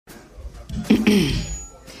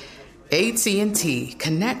AT&T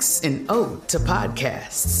connects an ode to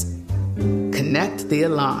podcasts. Connect the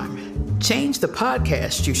alarm. Change the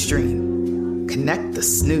podcast you stream. Connect the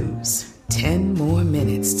snooze. 10 more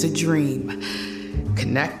minutes to dream.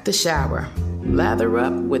 Connect the shower. Lather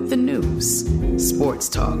up with the news. Sports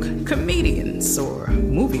talk, comedians, or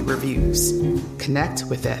movie reviews. Connect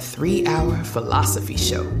with that 3-hour philosophy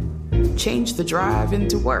show. Change the drive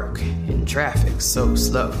into work in traffic so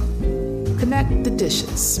slow. Connect the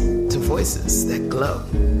dishes to voices that glow.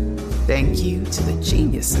 Thank you to the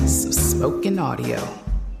geniuses of spoken audio.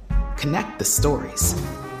 Connect the stories.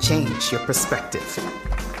 Change your perspective.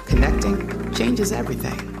 Connecting changes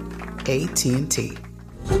everything. AT&T.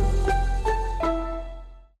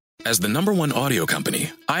 As the #1 audio company,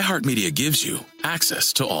 iHeartMedia gives you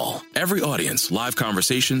access to all. Every audience, live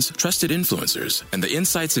conversations, trusted influencers, and the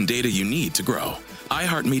insights and data you need to grow.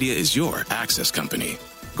 iHeartMedia is your access company.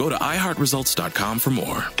 Go to iHeartResults.com for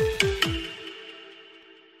more.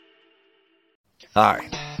 Hi,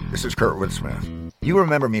 this is Kurtwood Smith. You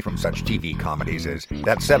remember me from such TV comedies as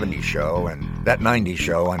That 70s Show and That 90s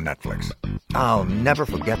Show on Netflix. I'll never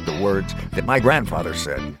forget the words that my grandfather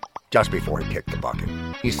said just before he kicked the bucket.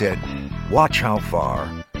 He said, "Watch how far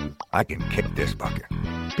I can kick this bucket."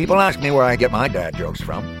 People ask me where I get my dad jokes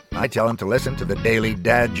from. I tell them to listen to the Daily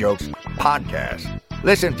Dad Jokes podcast.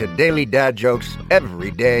 Listen to Daily Dad Jokes every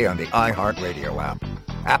day on the iHeartRadio app,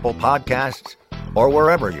 Apple Podcasts, or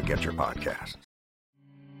wherever you get your podcasts.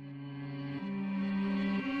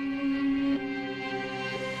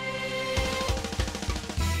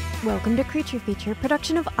 Welcome to Creature Feature,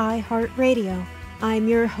 production of iHeartRadio. I'm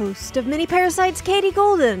your host of Mini Parasites, Katie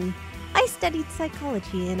Golden. I studied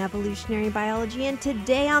psychology and evolutionary biology, and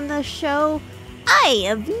today on the show, Eye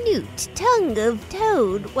of Newt, Tongue of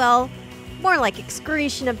Toad. Well, more like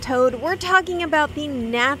excretion of toad. We're talking about the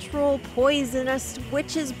natural poisonous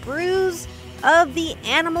witch's brews of the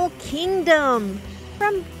animal kingdom.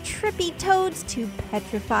 From trippy toads to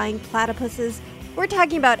petrifying platypuses, we're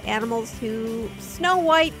talking about animals who Snow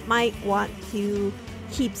White might want to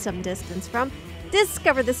keep some distance from.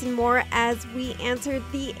 Discover this and more as we answer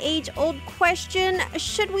the age-old question,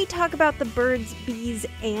 should we talk about the birds, bees,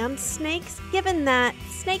 and snakes, given that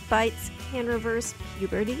snake bites can reverse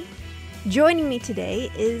puberty? Joining me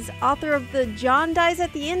today is author of the John Dies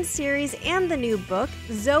at the End series and the new book,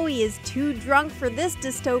 Zoe is Too Drunk for This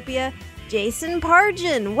Dystopia, Jason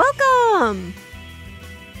Pargin. Welcome!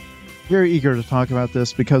 Very eager to talk about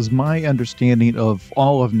this because my understanding of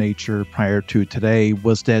all of nature prior to today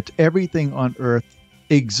was that everything on Earth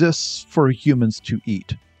exists for humans to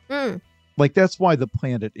eat. Like, that's why the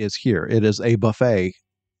planet is here. It is a buffet.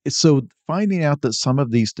 So finding out that some of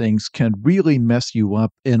these things can really mess you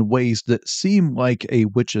up in ways that seem like a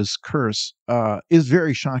witch's curse is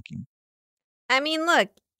very shocking. I mean, look,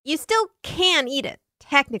 you still can eat it,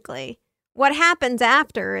 technically. What happens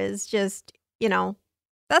after is just,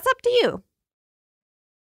 that's up to you.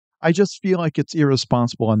 I just feel like it's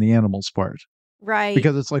irresponsible on the animal's part. Right.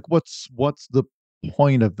 Because it's like, what's the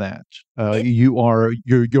point of that?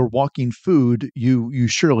 You're walking food. You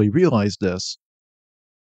surely realize this.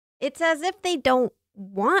 It's as if they don't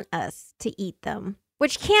want us to eat them,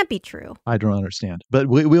 which can't be true. I don't understand. But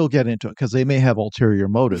we'll get into it because they may have ulterior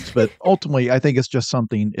motives. But ultimately, I think it's just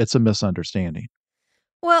it's a misunderstanding.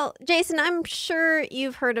 Well, Jason, I'm sure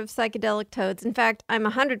you've heard of psychedelic toads. In fact, I'm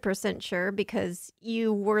 100% sure because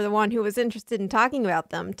you were the one who was interested in talking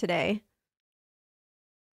about them today.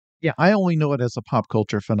 Yeah, I only know it as a pop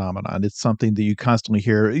culture phenomenon. It's something that you constantly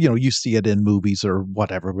hear. You see it in movies or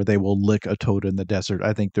whatever, where they will lick a toad in the desert.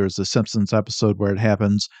 I think there's a Simpsons episode where it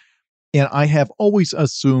happens. And I have always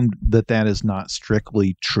assumed that that is not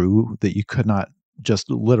strictly true, that you could not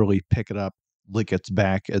just literally pick it up, lick its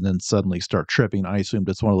back, and then suddenly start tripping. I assumed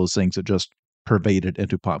it's one of those things that just pervaded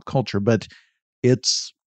into pop culture. But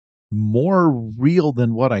it's more real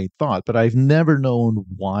than what I thought, but I've never known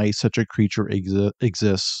why such a creature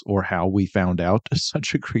exists or how we found out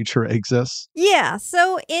such a creature exists. Yeah,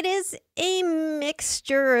 so it is a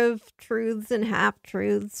mixture of truths and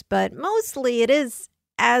half-truths, but mostly it is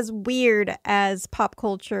as weird as pop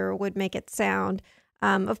culture would make it sound.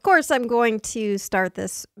 Of course, I'm going to start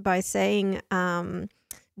this by saying, don't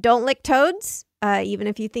lick toads. Even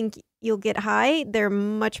if you think you'll get high, they're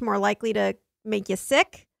much more likely to make you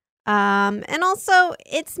sick. And also,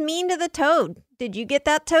 it's mean to the toad. Did you get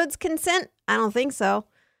that toad's consent? I don't think so.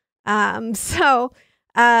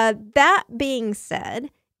 That being said,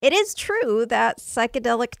 it is true that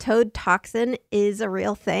psychedelic toad toxin is a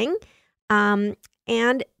real thing.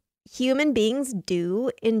 And human beings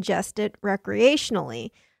do ingest it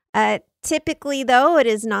recreationally. Typically, though, it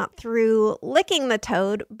is not through licking the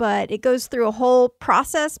toad, but it goes through a whole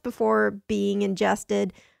process before being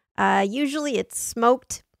ingested. Usually it's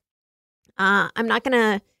smoked. I'm not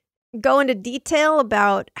going to go into detail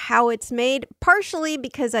about how it's made, partially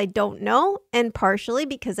because I don't know, and partially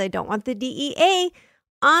because I don't want the DEA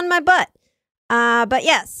on my butt. But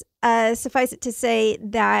yes, suffice it to say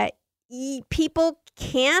that people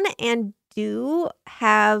can and do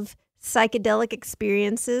have psychedelic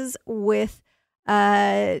experiences with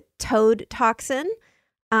toad toxin,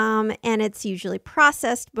 and it's usually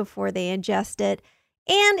processed before they ingest it.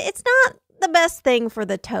 And it's not the best thing for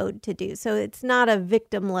the toad to do, so it's not a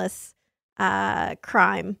victimless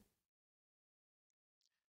crime.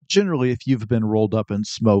 Generally, if you've been rolled up and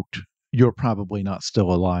smoked, you're probably not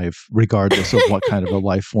still alive, regardless of what kind of a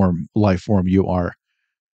life form you are.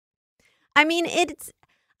 I mean,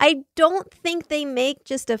 I don't think they make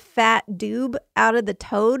just a fat doob out of the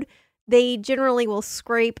toad. They generally will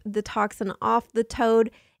scrape the toxin off the toad.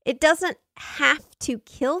 It doesn't have to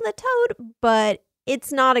kill the toad, but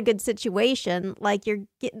it's not a good situation. Like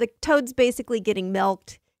the toad's basically getting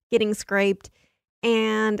milked, getting scraped,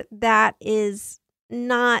 and that is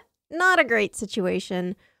not a great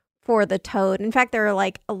situation for the toad. In fact, there are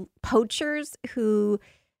like poachers who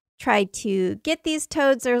try to get these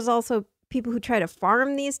toads. There's also people who try to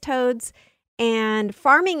farm these toads, and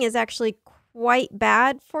farming is actually quite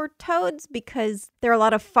bad for toads because there are a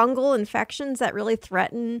lot of fungal infections that really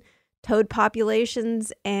threaten toad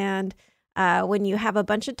populations. And when you have a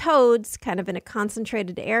bunch of toads kind of in a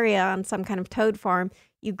concentrated area on some kind of toad farm,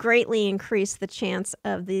 you greatly increase the chance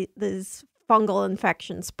of these fungal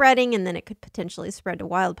infections spreading, and then it could potentially spread to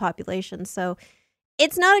wild populations. So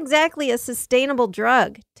it's not exactly a sustainable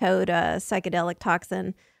drug, toad psychedelic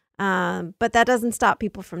toxin, but that doesn't stop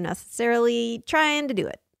people from necessarily trying to do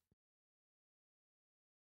it.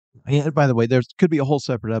 Yeah, by the way, there could be a whole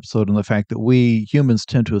separate episode on the fact that we humans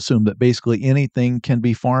tend to assume that basically anything can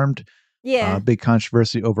be farmed. Yeah. Big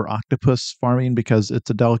controversy over octopus farming because it's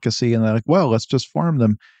a delicacy, and they're like, well, let's just farm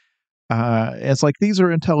them. It's like these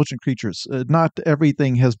are intelligent creatures. Not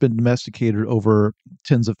everything has been domesticated over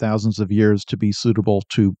tens of thousands of years to be suitable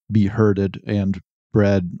to be herded and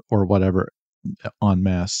bred or whatever en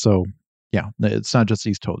masse. So, yeah, it's not just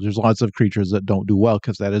these toads. There's lots of creatures that don't do well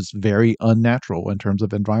because that is very unnatural in terms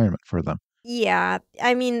of environment for them. Yeah,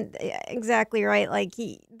 I mean, exactly right. Like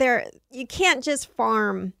you can't just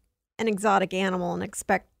farm an exotic animal and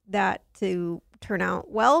expect that to turn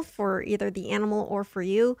out well for either the animal or for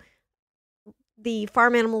you. The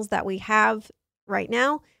farm animals that we have right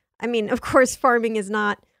now, I mean, of course, farming is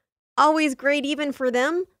not always great even for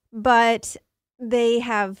them, but they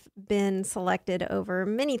have been selected over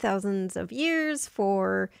many thousands of years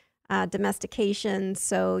for domestication.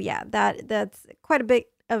 So yeah, that's quite a bit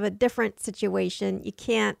of a different situation. You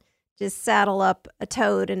can't just saddle up a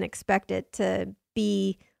toad and expect it to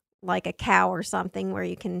be like a cow or something where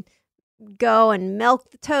you can go and milk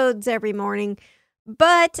the toads every morning.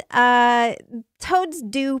 But toads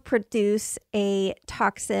do produce a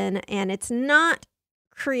toxin, and it's not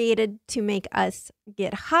created to make us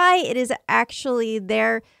get high. It is actually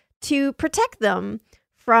there to protect them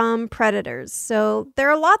from predators. So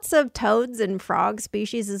there are lots of toads and frog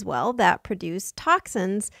species as well that produce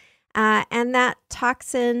toxins, and that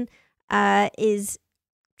toxin is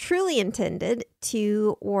truly intended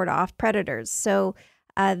to ward off predators. So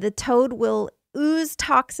the toad will ooze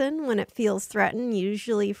toxin when it feels threatened,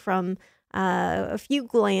 usually from a few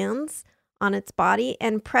glands on its body,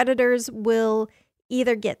 and predators will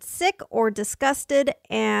either get sick or disgusted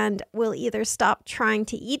and will either stop trying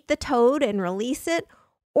to eat the toad and release it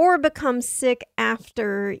or become sick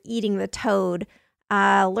after eating the toad,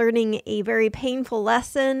 learning a very painful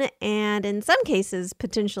lesson and in some cases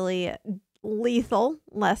potentially lethal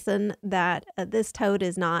lesson that this toad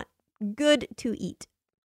is not good to eat.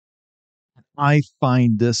 I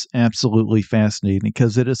find this absolutely fascinating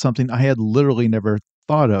because it is something I had literally never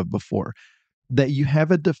thought of before. That you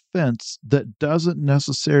have a defense that doesn't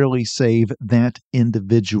necessarily save that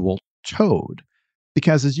individual toad.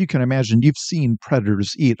 Because as you can imagine, you've seen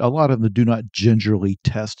predators eat. A lot of them do not gingerly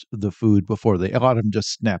test the food before a lot of them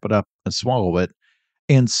just snap it up and swallow it.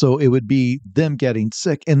 And so it would be them getting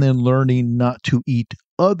sick and then learning not to eat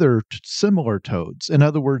other similar toads. In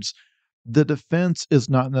other words, the defense is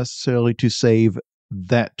not necessarily to save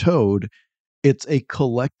that toad. It's a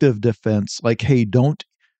collective defense. Like, hey,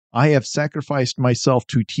 I have sacrificed myself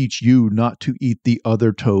to teach you not to eat the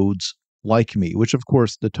other toads like me, which of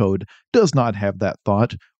course the toad does not have that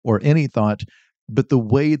thought or any thought. But the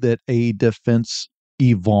way that a defense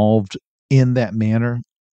evolved in that manner,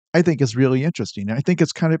 I think is really interesting. I think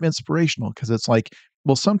it's kind of inspirational because it's like,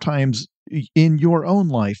 well, sometimes in your own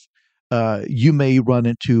life, you may run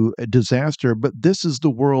into a disaster, but this is the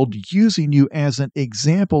world using you as an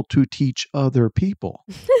example to teach other people.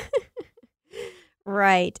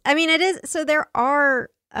 Right. I mean, it is. So there are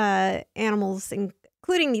animals,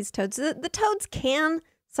 including these toads. The toads can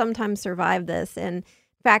sometimes survive this. And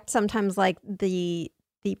in fact, sometimes like the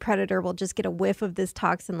predator will just get a whiff of this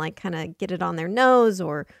toxin, like kind of get it on their nose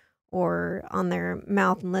or on their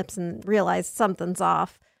mouth and lips and realize something's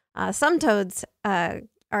off. Some toads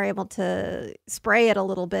are able to spray it a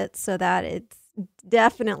little bit so that it's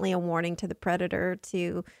definitely a warning to the predator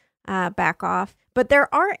to back off. But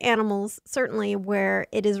there are animals, certainly, where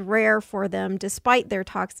it is rare for them, despite their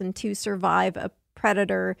toxin, to survive a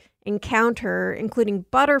predator encounter, including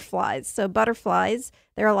butterflies. So butterflies,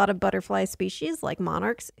 there are a lot of butterfly species, like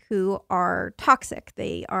monarchs, who are toxic.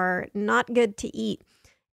 They are not good to eat.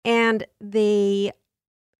 And they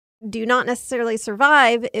do not necessarily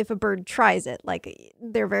survive if a bird tries it. Like,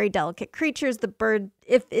 they're very delicate creatures. The bird,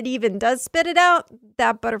 if it even does spit it out,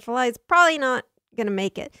 that butterfly is probably not going to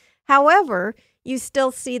make it. However, you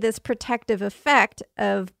still see this protective effect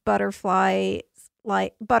of butterflies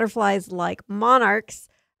like monarchs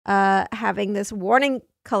having this warning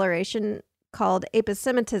coloration called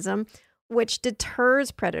aposematism, which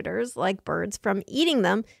deters predators like birds from eating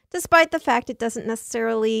them, despite the fact it doesn't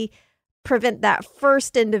necessarily prevent that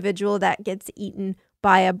first individual that gets eaten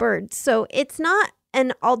by a bird. So it's not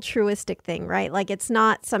an altruistic thing, right? Like, it's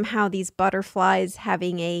not somehow these butterflies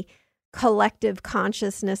having a collective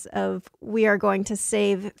consciousness of, we are going to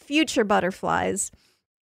save future butterflies.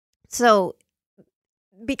 So,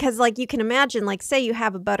 because like you can imagine, like, say you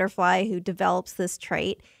have a butterfly who develops this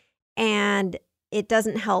trait and it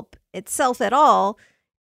doesn't help itself at all,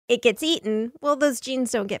 it gets eaten, well, those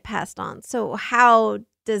genes don't get passed on. So how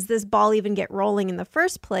does this ball even get rolling in the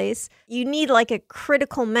first place? You need like a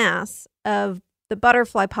critical mass of the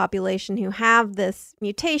butterfly population who have this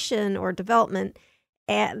mutation or development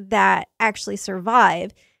that actually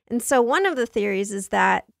survive. And so one of the theories is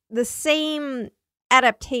that the same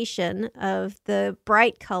adaptation of the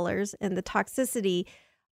bright colors and the toxicity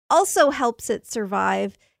also helps it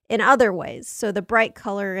survive in other ways. So the bright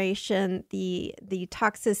coloration, the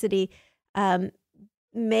toxicity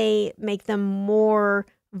may make them more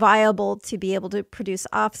viable to be able to produce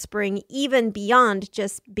offspring even beyond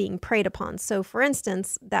just being preyed upon. So for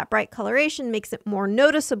instance, that bright coloration makes it more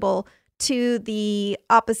noticeable to the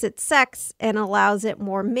opposite sex and allows it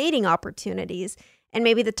more mating opportunities. And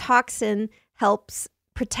maybe the toxin helps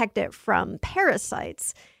protect it from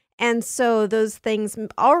parasites. And so those things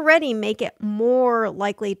already make it more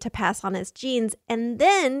likely to pass on its genes. And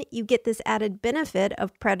then you get this added benefit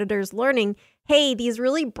of predators learning, hey, these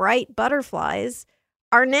really bright butterflies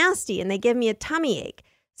are nasty and they give me a tummy ache.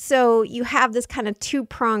 So you have this kind of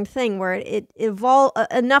two-pronged thing where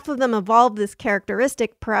enough of them evolve this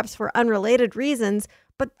characteristic, perhaps for unrelated reasons,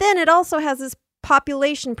 but then it also has this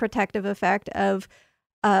population protective effect of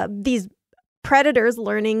these predators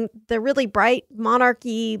learning the really bright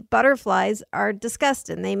monarchy butterflies are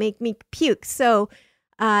disgusting. They make me puke. So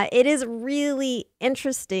it is really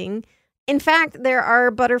interesting. In fact, there are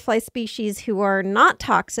butterfly species who are not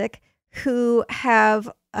toxic who have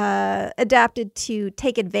adapted to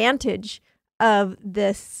take advantage of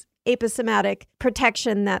this aposematic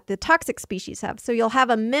protection that the toxic species have. So you'll have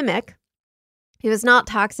a mimic who is not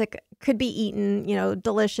toxic, could be eaten,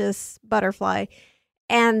 delicious butterfly,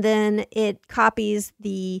 and then it copies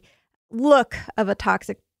the look of a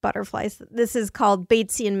toxic butterfly. This is called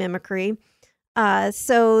Batesian mimicry.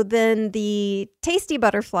 So then the tasty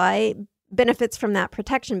butterfly benefits from that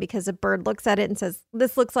protection because a bird looks at it and says,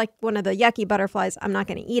 this looks like one of the yucky butterflies, I'm not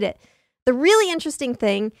going to eat it. The really interesting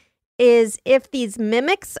thing is if these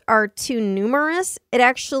mimics are too numerous, it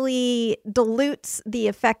actually dilutes the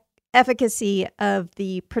efficacy of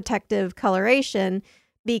the protective coloration,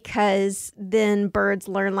 because then birds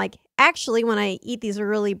learn, like, actually, when I eat these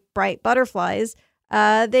really bright butterflies,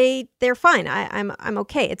 they're fine. I'm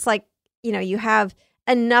okay. It's like, you have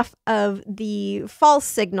enough of the false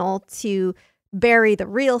signal to bury the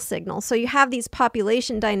real signal. So you have these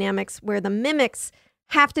population dynamics where the mimics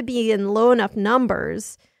have to be in low enough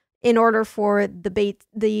numbers in order for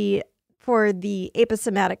the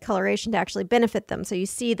aposematic coloration to actually benefit them. So you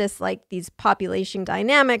see this, like, these population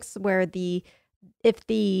dynamics where if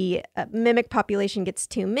the mimic population gets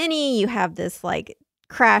too many, you have this like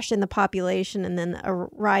crash in the population and then a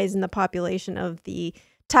rise in the population of the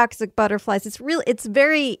toxic butterflies. It's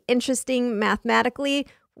very interesting mathematically,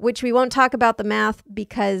 which we won't talk about the math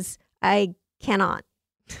because I cannot.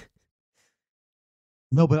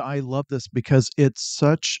 No, but I love this because it's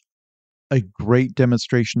such a great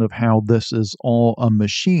demonstration of how this is all a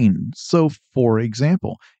machine. So, for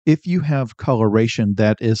example, if you have coloration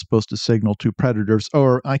that is supposed to signal to predators,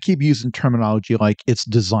 or I keep using terminology like it's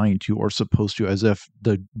designed to or supposed to, as if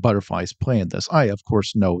the butterflies plan this. I, of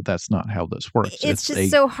course, know that's not how this works. It's just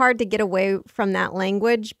so hard to get away from that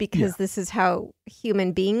language because Yeah. this is how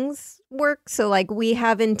human beings work. So, like, we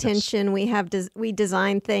have intention, we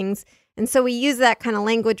design things, and so we use that kind of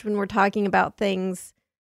language when we're talking about things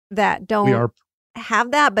that We don't are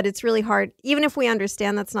have that, but it's really hard. Even if we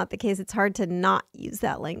understand that's not the case, it's hard to not use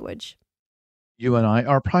that language. You and I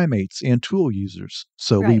are primates and tool users.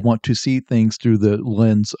 So we Right. want to see things through the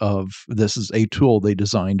lens of this is a tool they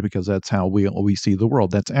designed because that's how we see the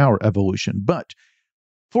world. That's our evolution. But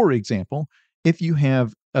for example, if you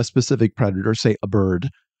have a specific predator, say a bird,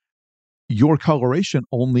 your coloration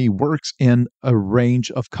only works in a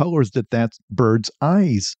range of colors that bird's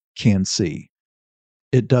eyes can see.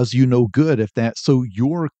 It does you no good if that, so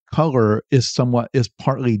your color is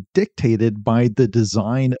partly dictated by the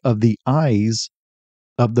design of the eyes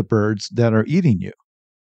of the birds that are eating you.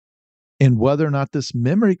 And whether or not this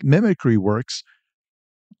mimicry works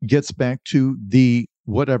gets back to the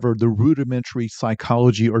rudimentary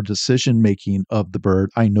psychology or decision making of the bird.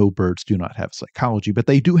 I know birds do not have psychology, but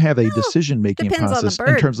they do have a No, decision making depends on the process in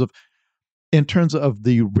bird. terms of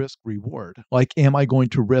the risk reward. Like, am I going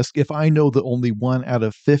to risk if I know that only 1 out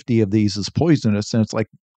of 50 of these is poisonous? And it's like,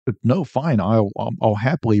 no, fine, I'll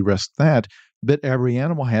happily risk that. But every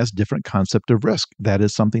animal has different concept of risk. That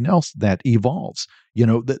is something else that evolves.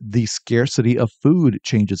 The scarcity of food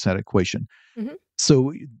changes that equation. Mhm.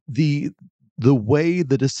 So the way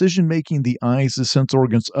the decision making, the eyes, the sense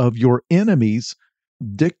organs of your enemies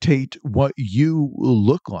dictate what you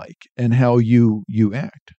look like and how you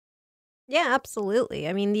act. Yeah, absolutely.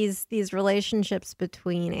 I mean, these relationships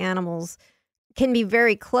between animals can be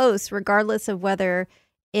very close, regardless of whether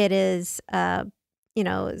it is,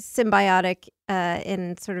 symbiotic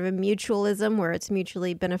in sort of a mutualism where it's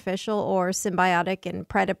mutually beneficial, or symbiotic in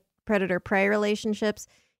predator-prey relationships.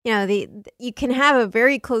 You can have a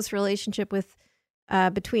very close relationship with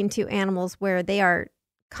between two animals where they are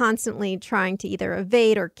constantly trying to either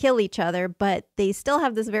evade or kill each other, but they still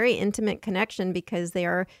have this very intimate connection because they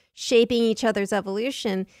are shaping each other's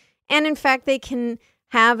evolution. And in fact, they can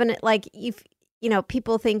have if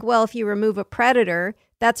people think, well, if you remove a predator,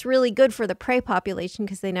 that's really good for the prey population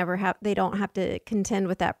because they don't have to contend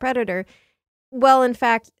with that predator. Well, in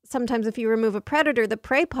fact, sometimes if you remove a predator, the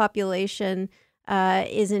prey population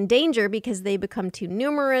is in danger because they become too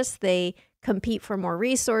numerous. They compete for more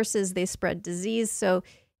resources. They spread disease. So,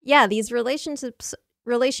 yeah, these relationships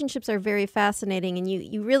are very fascinating, and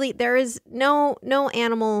you really, there is no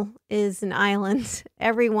animal is an island.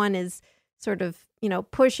 Everyone is sort of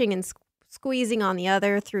pushing and squeezing on the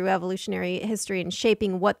other through evolutionary history and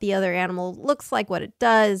shaping what the other animal looks like, what it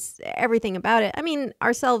does, everything about it. I mean,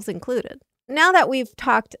 ourselves included. Now that we've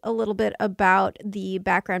talked a little bit about the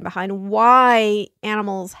background behind why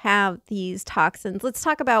animals have these toxins, let's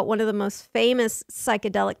talk about one of the most famous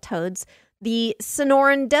psychedelic toads, the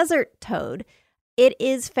Sonoran desert toad. It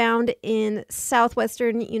is found in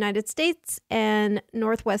southwestern United States and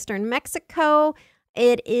northwestern Mexico.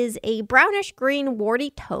 It is a brownish-green warty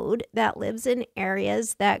toad that lives in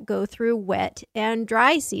areas that go through wet and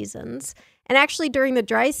dry seasons. And actually, during the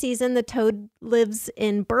dry season, the toad lives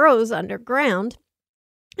in burrows underground,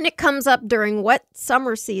 and it comes up during wet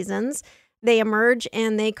summer seasons. They emerge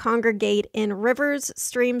and they congregate in rivers,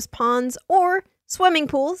 streams, ponds, or swimming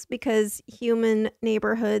pools because human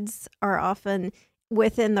neighborhoods are often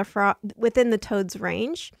within the toad's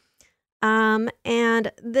range.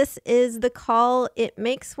 And this is the call it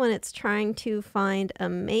makes when it's trying to find a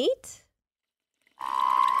mate.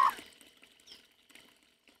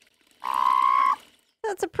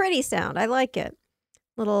 That's a pretty sound. I like it.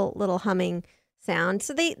 Little humming sound.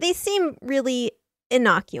 So they seem really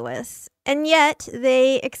innocuous, and yet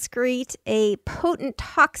they excrete a potent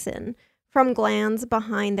toxin from glands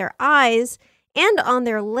behind their eyes and on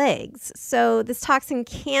their legs. So this toxin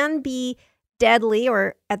can be deadly,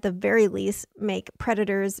 or at the very least make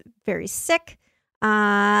predators very sick.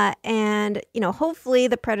 And hopefully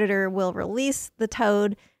the predator will release the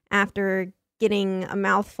toad after getting a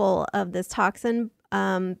mouthful of this toxin.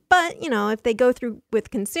 But if they go through with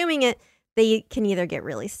consuming it, they can either get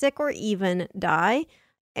really sick or even die.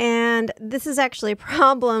 And this is actually a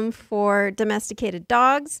problem for domesticated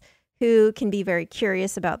dogs who can be very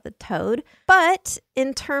curious about the toad. But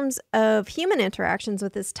in terms of human interactions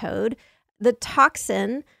with this toad, the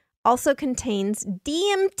toxin also contains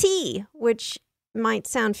DMT, which might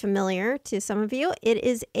sound familiar to some of you. It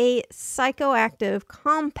is a psychoactive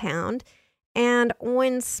compound, and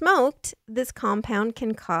when smoked, this compound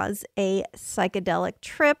can cause a psychedelic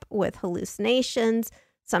trip with hallucinations,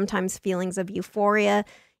 sometimes feelings of euphoria.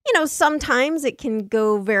 Sometimes it can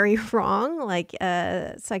go very wrong, like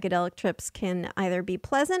psychedelic trips can either be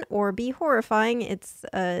pleasant or be horrifying. It's,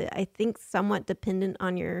 I think, somewhat dependent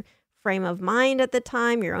on your frame of mind at the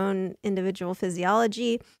time, your own individual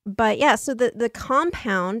physiology. But yeah, so the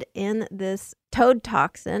compound in this toad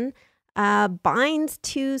toxin binds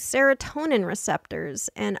to serotonin receptors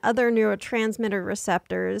and other neurotransmitter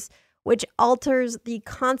receptors, which alters the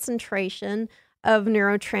concentration of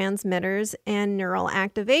neurotransmitters and neural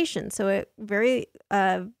activation. So it very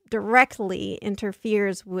directly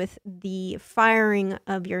interferes with the firing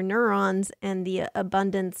of your neurons and the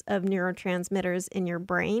abundance of neurotransmitters in your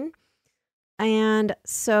brain. And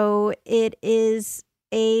so it is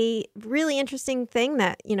a really interesting thing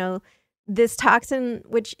that, this toxin,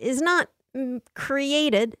 which is not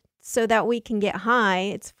created so that we can get high,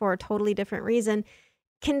 it's for a totally different reason,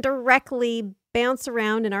 can directly bounce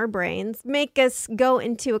around in our brains, make us go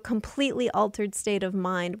into a completely altered state of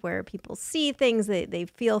mind where people see things, they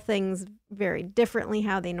feel things very differently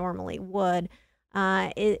how they normally would.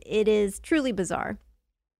 It is truly bizarre.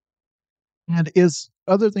 And is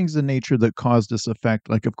other things in nature that cause this effect,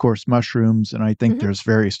 like, of course, mushrooms, and I think there's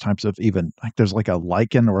various types of even, like, there's like a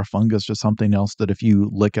lichen or a fungus or something else that if you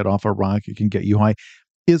lick it off a rock, it can get you high.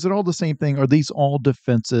 Is it all the same thing? Are these all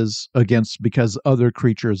defenses against, because other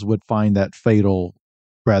creatures would find that fatal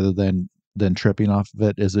rather than tripping off of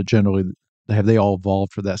it? Is it generally, have they all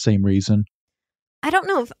evolved for that same reason? I don't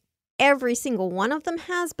know if every single one of them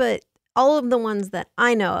has, but all of the ones that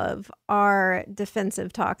I know of are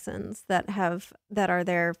defensive toxins that are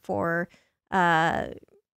there for trying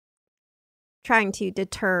to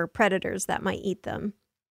deter predators that might eat them.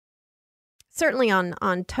 Certainly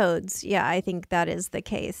on toads, yeah, I think that is the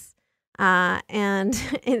case. And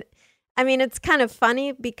it's kind of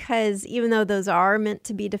funny because even though those are meant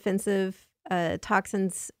to be defensive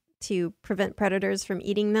toxins to prevent predators from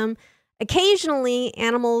eating them, occasionally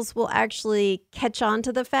animals will actually catch on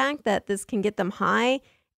to the fact that this can get them high,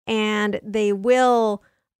 and they will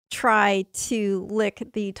try to lick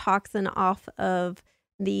the toxin off of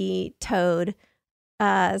the toad.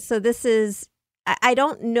 So this is, I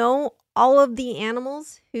don't know all of the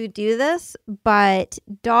animals who do this, but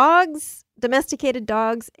dogs, domesticated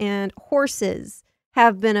dogs and horses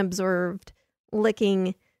have been observed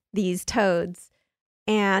licking these toads.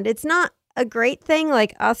 And it's not a great thing.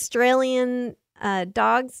 Like Australian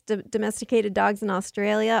dogs, domesticated dogs in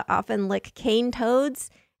Australia often lick cane toads.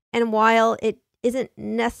 And while it isn't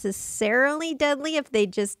necessarily deadly if they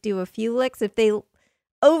just do a few licks, if they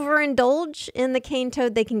overindulge in the cane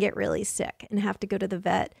toad, they can get really sick and have to go to the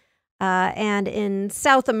vet. And in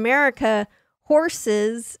South America,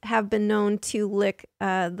 horses have been known to lick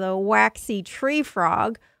the waxy tree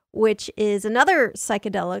frog, which is another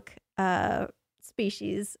psychedelic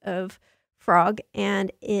species of frog.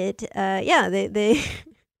 And it, they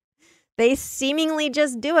they seemingly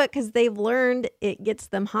just do it because they've learned it gets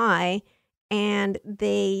them high, and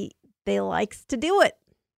they likes to do it.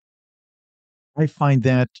 I find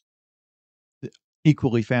that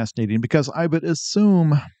equally fascinating because I would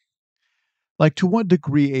assume, like, to what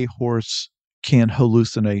degree a horse can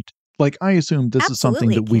hallucinate. Like, I assume this is something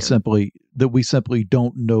that we simply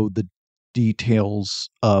don't know the details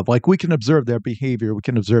of. Like, we can observe their behavior, we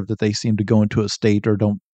can observe that they seem to go into a state or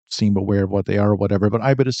don't seem aware of what they are or whatever. But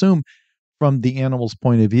I would assume from the animal's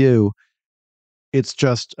point of view, it's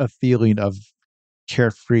just a feeling of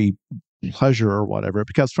carefree pleasure or whatever.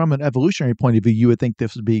 Because from an evolutionary point of view, you would think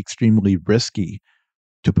this would be extremely risky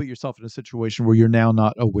to put yourself in a situation where you're now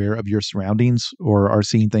not aware of your surroundings or are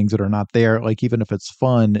seeing things that are not there. Like, even if it's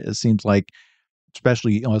fun, it seems like,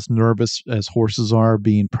 especially as nervous as horses are,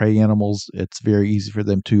 being prey animals, it's very easy for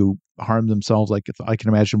them to harm themselves. Like, if I can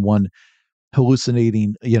imagine one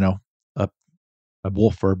hallucinating, a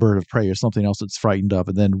wolf or a bird of prey or something else it's frightened of,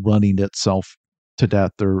 and then running itself to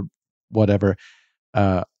death or whatever.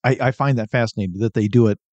 I find that fascinating that they do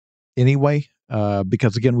it anyway.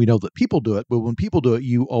 Because again, we know that people do it, but when people do it,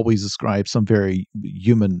 you always ascribe some very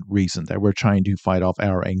human reason that we're trying to fight off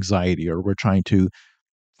our anxiety or we're trying to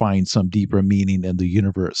find some deeper meaning in the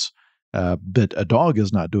universe. But a dog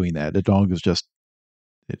is not doing that. A dog is just,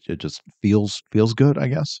 it just feels good, I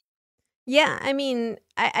guess. Yeah,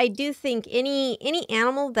 I do think any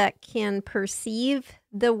animal that can perceive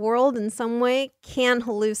the world in some way can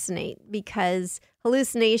hallucinate, because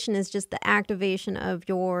hallucination is just the activation of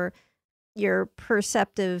your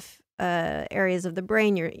perceptive areas of the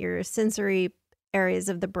brain, your sensory areas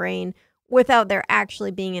of the brain without there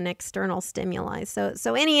actually being an external stimuli. So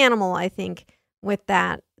any animal, I think, with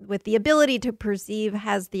the ability to perceive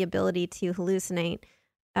has the ability to hallucinate.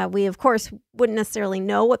 We, of course, wouldn't necessarily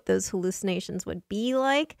know what those hallucinations would be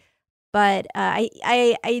like, but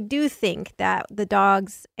I do think that the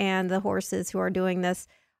dogs and the horses who are doing this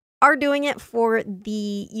are doing it for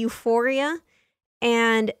the euphoria.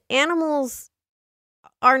 And animals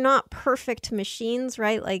are not perfect machines,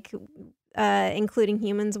 right? Like, including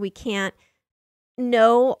humans, we can't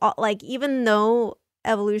know, like, even though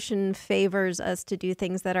evolution favors us to do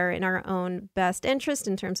things that are in our own best interest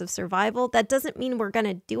in terms of survival, that doesn't mean we're going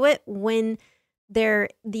to do it when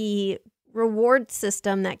the reward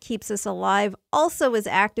system that keeps us alive also is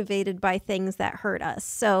activated by things that hurt us.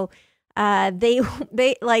 So they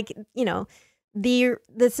like,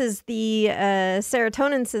 this is the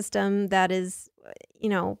serotonin system that is,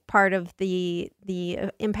 part of the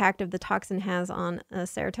impact of the toxin has on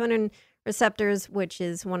serotonin receptors, which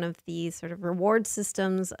is one of the sort of reward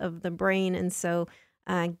systems of the brain. And so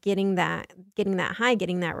getting that high,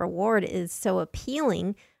 getting that reward is so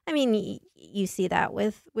appealing. I mean, you see that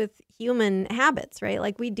with human habits, right?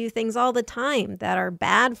 Like, we do things all the time that are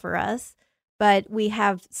bad for us, but we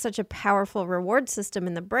have such a powerful reward system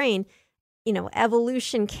in the brain.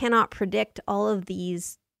 Evolution cannot predict all of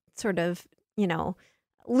these sort of,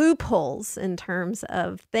 loopholes in terms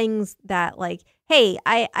of things that, like, hey,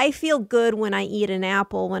 I feel good when I eat an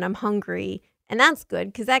apple when I'm hungry, and that's good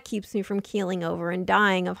because that keeps me from keeling over and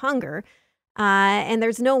dying of hunger. And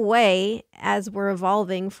there's no way, as we're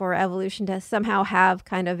evolving, for evolution to somehow have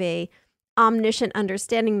kind of a omniscient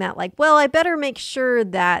understanding that, like, well, I better make sure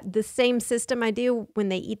that the same system I do when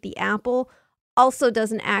they eat the apple also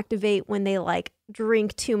doesn't activate when they, like,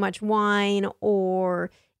 drink too much wine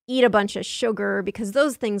or eat a bunch of sugar, because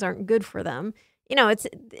those things aren't good for them. It's,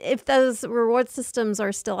 if those reward systems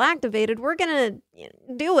are still activated, we're going to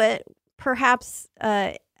do it, perhaps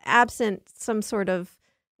absent some sort of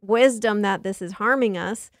wisdom that this is harming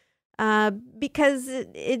us, because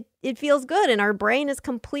it feels good and our brain is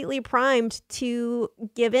completely primed to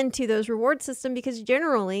give into those reward systems, because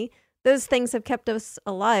generally those things have kept us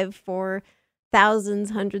alive for thousands,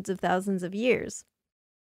 hundreds of thousands of years.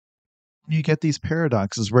 You get these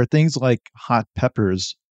paradoxes where things like hot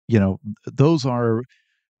peppers, that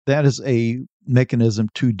is a mechanism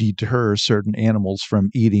to deter certain animals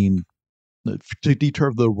from eating, to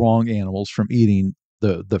deter the wrong animals from eating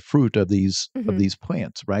the fruit of these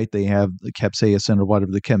plants, right? They have the capsaicin or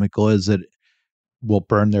whatever the chemical is that will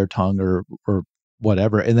burn their tongue or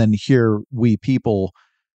whatever. And then here we people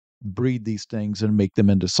breed these things and make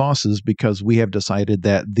them into sauces because we have decided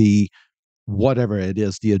that whatever it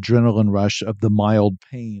is, the adrenaline rush of the mild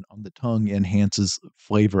pain on the tongue enhances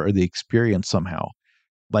flavor or the experience somehow.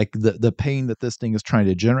 Like the pain that this thing is trying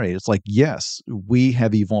to generate. It's like, yes, we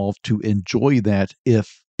have evolved to enjoy that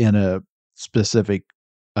if in a specific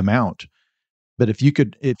amount. But if you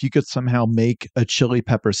could somehow make a chili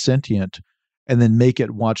pepper sentient and then make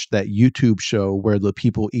it watch that YouTube show where the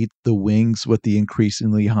people eat the wings with the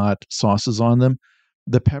increasingly hot sauces on them,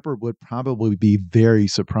 the pepper would probably be very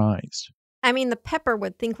surprised. I mean, the pepper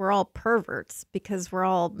would think we're all perverts because we're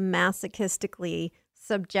all masochistically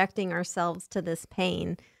subjecting ourselves to this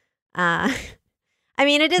pain. I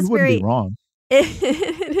mean, it is very be wrong.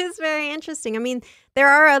 It is very interesting. I mean, there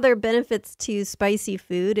are other benefits to spicy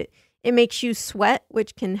food. It makes you sweat,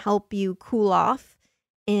 which can help you cool off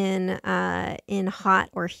in hot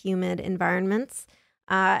or humid environments,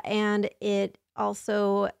 and it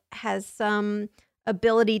also has some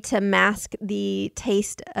ability to mask the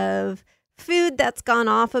taste of food that's gone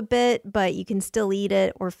off a bit, but you can still eat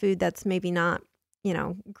it, or food that's maybe not,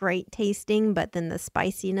 great tasting, but then the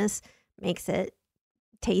spiciness makes it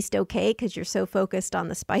taste okay because you're so focused on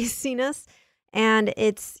the spiciness. And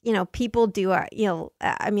it's, people do,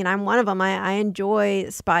 I mean, I'm one of them. I enjoy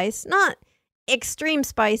spice, not extreme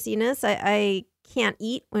spiciness. I can't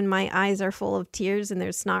eat when my eyes are full of tears and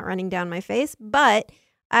there's snot running down my face, but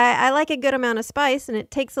I like a good amount of spice, and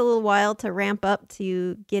it takes a little while to ramp up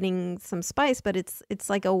to getting some spice, but it's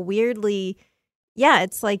like a weirdly,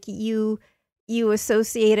 it's like you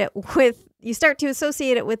associate it with, you start to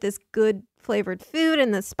associate it with this good flavored food,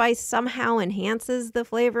 and the spice somehow enhances the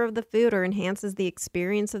flavor of the food or enhances the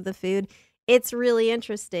experience of the food. It's really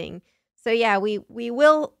interesting. So we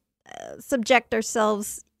will subject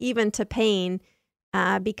ourselves even to pain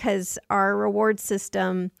because our reward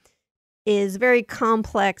system is very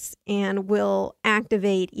complex and will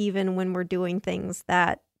activate even when we're doing things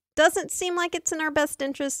that doesn't seem like it's in our best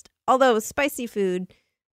interest. Although spicy food,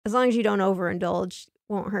 as long as you don't overindulge,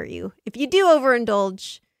 won't hurt you. If you do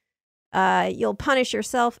overindulge, you'll punish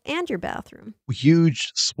yourself and your bathroom.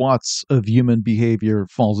 Huge swaths of human behavior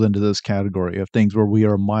falls into this category of things where we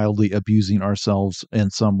are mildly abusing ourselves in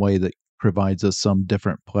some way that provides us some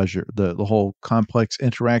different pleasure. The whole complex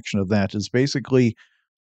interaction of that is basically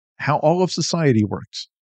how all of society works.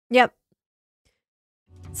 Yep.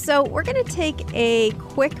 So we're going to take a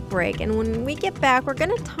quick break, and when we get back, we're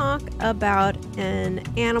going to talk about an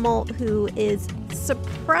animal who is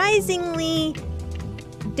surprisingly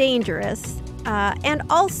dangerous, and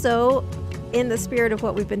also, in the spirit of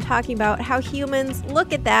what we've been talking about, how humans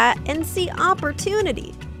look at that and see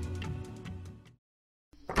opportunity.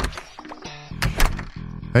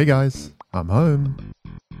 Hey guys, I'm home.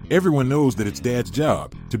 Everyone knows that it's Dad's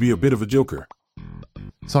job to be a bit of a joker.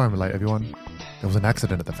 Sorry I'm late, everyone. There was an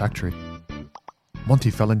accident at the factory. Monty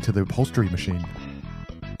fell into the upholstery machine.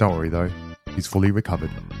 Don't worry though, he's fully recovered.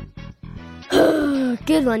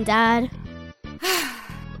 Good one, Dad.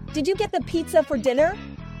 Did you get the pizza for dinner?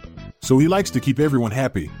 So he likes to keep everyone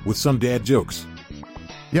happy with some dad jokes.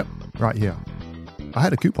 Yep, right here. I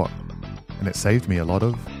had a coupon, and it saved me a lot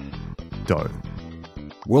of dough.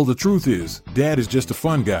 Well, the truth is, Dad is just a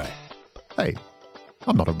fun guy. Hey,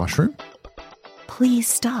 I'm not a mushroom. Please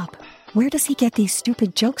stop. Where does he get these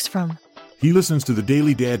stupid jokes from? He listens to the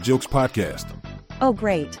Daily Dad Jokes podcast. Oh,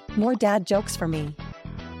 great. More dad jokes for me.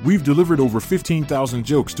 We've delivered over 15,000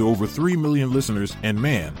 jokes to over 3 million listeners, and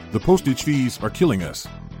man, the postage fees are killing us.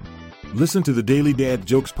 Listen to the Daily Dad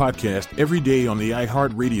Jokes podcast every day on the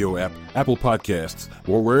iHeartRadio app, Apple Podcasts,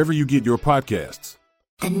 or wherever you get your podcasts.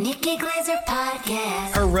 The Nikki Glazer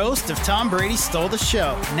Podcast. Her roast of Tom Brady stole the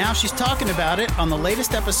show. Now she's talking about it on the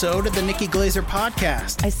latest episode of the Nikki Glazer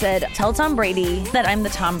Podcast. I said, tell Tom Brady that I'm the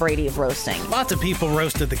Tom Brady of roasting. Lots of people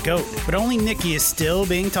roasted the GOAT, but only Nikki is still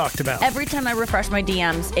being talked about. Every time I refresh my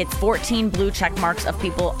DMs, it's 14 blue check marks of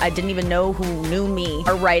people I didn't even know who knew me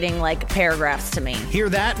are writing like paragraphs to me. Hear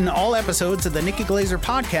that in all episodes of the Nikki Glazer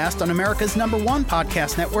Podcast on America's #1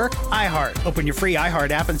 podcast network, iHeart. Open your free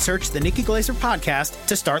iHeart app and search the Nikki Glazer Podcast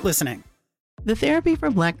to start listening. The Therapy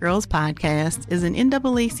for Black Girls podcast is an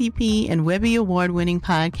NAACP and Webby Award-winning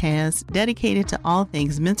podcast dedicated to all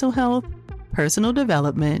things mental health, personal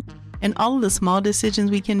development, and all of the small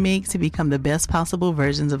decisions we can make to become the best possible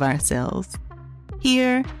versions of ourselves.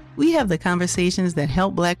 Here, we have the conversations that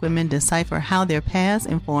help Black women decipher how their past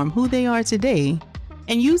inform who they are today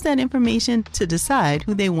and use that information to decide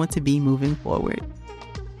who they want to be moving forward.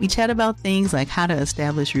 We chat about things like how to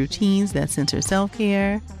establish routines that center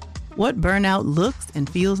self-care, what burnout looks and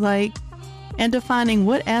feels like, and defining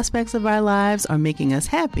what aspects of our lives are making us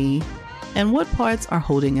happy and what parts are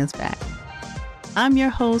holding us back. I'm your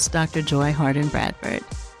host, Dr. Joy Harden Bradford,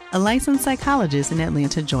 a licensed psychologist in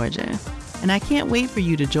Atlanta, Georgia, and I can't wait for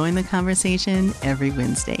you to join the conversation every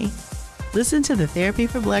Wednesday. Listen to the Therapy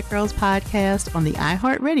for Black Girls podcast on the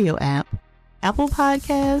iHeartRadio app, Apple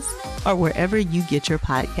Podcasts, or wherever you get your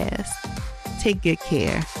podcasts. Take good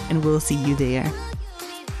care, and we'll see you there.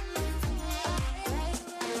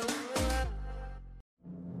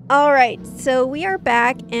 All right, so we are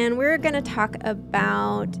back, and we're going to talk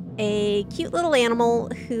about a cute little animal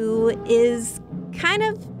who is kind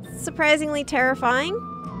of surprisingly terrifying.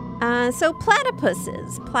 So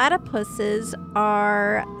platypuses. Platypuses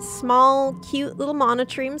are small, cute little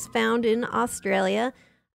monotremes found in Australia.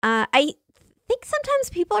 I think sometimes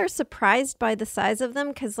people are surprised by the size of them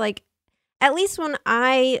because, like, at least when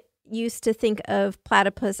I used to think of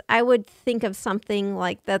platypus, I would think of something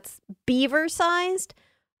like that's beaver-sized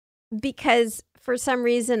because for some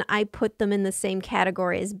reason I put them in the same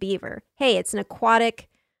category as beaver. Hey, it's an aquatic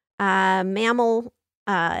mammal,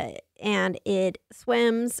 and it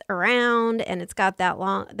swims around, and it's got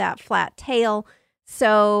that flat tail.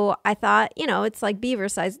 So I thought, it's like beaver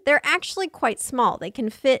size. They're actually quite small. They can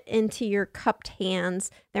fit into your cupped hands.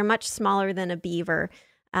 They're much smaller than a beaver.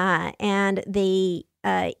 And they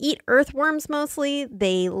eat earthworms mostly.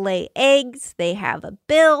 They lay eggs. They have a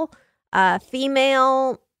bill.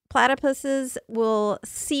 Female platypuses will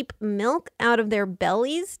seep milk out of their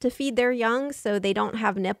bellies to feed their young. So they don't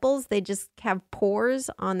have nipples. They just have pores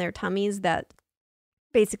on their tummies that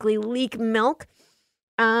basically leak milk.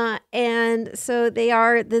 And so they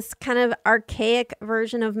are this kind of archaic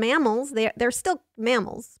version of mammals. They're still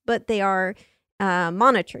mammals, but they are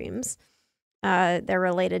monotremes. They're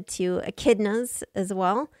related to echidnas as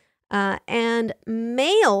well. And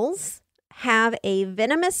males have a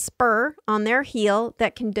venomous spur on their heel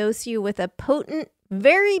that can dose you with a potent,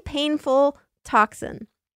 very painful toxin.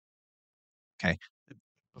 Okay.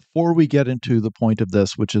 Before we get into the point of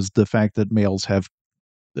this, which is the fact that males have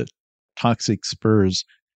the toxic spurs,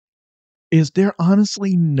 is there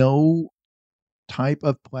honestly no type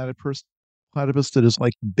of platypus that is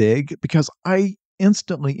like big? Because I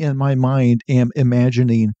instantly in my mind am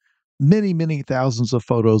imagining many thousands of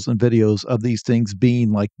photos and videos of these things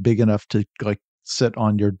being like big enough to like sit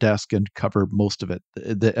on your desk and cover most of it.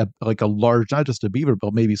 Like a large, not just a beaver,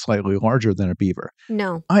 but maybe slightly larger than a beaver.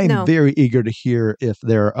 No. I'm very eager to hear if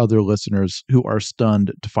there are other listeners who are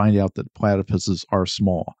stunned to find out that platypuses are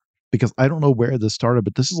small. Because I don't know where this started,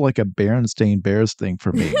 but this is like a Berenstain Bears thing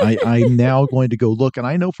for me. I'm now going to go look, and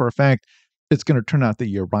I know for a fact it's going to turn out that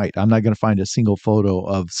you're right. I'm not going to find a single photo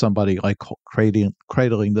of somebody like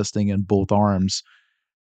cradling this thing in both arms.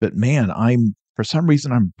 But man, for some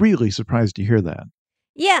reason, I'm really surprised to hear that.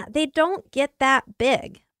 Yeah, they don't get that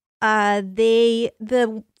big.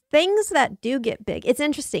 The things that do get big, it's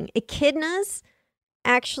interesting. Echidnas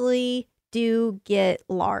actually do get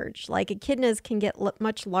large. Like echidnas can get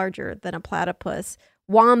much larger than a platypus.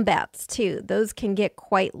 Wombats too, those can get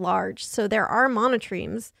quite large. So there are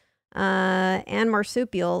monotremes and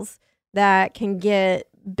marsupials that can get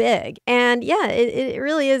big. And yeah, it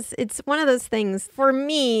really is. It's one of those things. For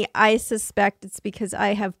me, I suspect it's because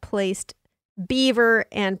I have placed beaver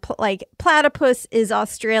and like platypus is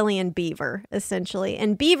Australian beaver essentially,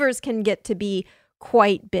 and beavers can get to be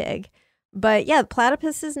quite big. But yeah,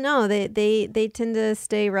 platypuses, no, they tend to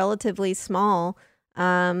stay relatively small.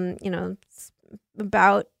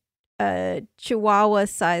 About Chihuahua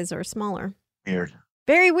size or smaller. Weird.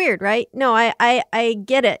 Very weird, right? No, I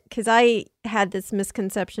get it, because I had this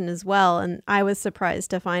misconception as well, and I was surprised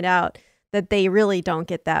to find out that they really don't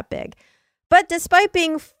get that big. But despite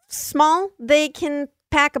being small, they can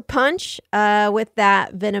pack a punch with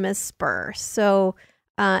that venomous spur. So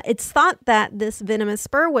it's thought that this venomous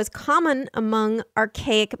spur was common among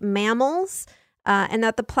archaic mammals and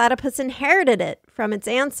that the platypus inherited it from its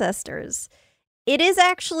ancestors. It is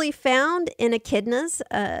actually found in echidnas,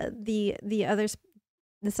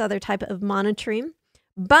 this other type of monotreme,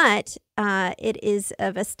 but it is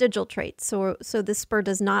a vestigial trait. So the spur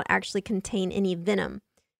does not actually contain any venom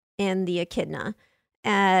in the echidna.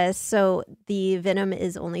 So the venom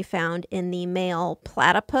is only found in the male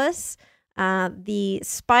platypus. The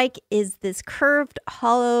spike is this curved,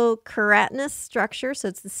 hollow keratinous structure, so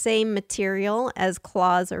it's the same material as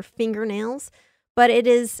claws or fingernails, but it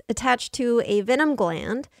is attached to a venom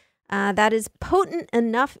gland that is potent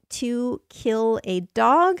enough to kill a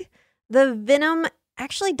dog. The venom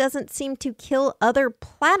actually doesn't seem to kill other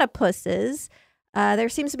platypuses. There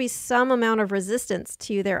seems to be some amount of resistance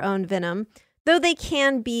to their own venom, though they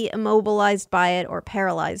can be immobilized by it or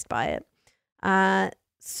paralyzed by it.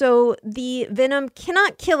 So the venom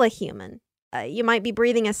cannot kill a human. You might be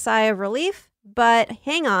breathing a sigh of relief, but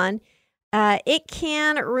hang on. It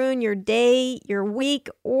can ruin your day, your week,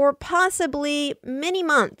 or possibly many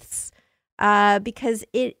months because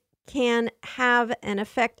it can have an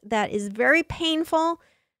effect that is very painful,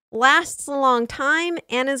 lasts a long time,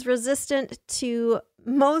 and is resistant to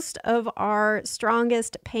most of our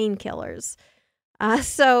strongest painkillers.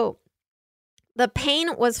 So the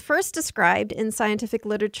pain was first described in scientific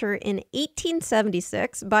literature in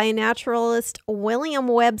 1876 by naturalist William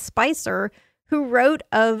Webb Spicer, who wrote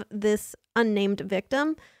of this unnamed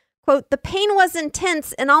victim, quote, "The pain was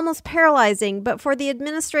intense and almost paralyzing, but for the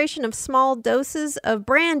administration of small doses of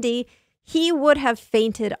brandy, he would have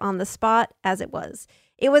fainted on the spot as it was.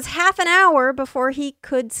 It was half an hour before he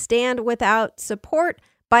could stand without support.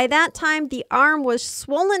 By that time, the arm was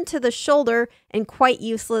swollen to the shoulder and quite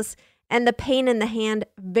useless, and the pain in the hand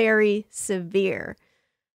very severe."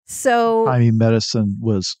 So Timey medicine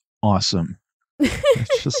was awesome.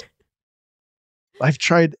 It's just, I've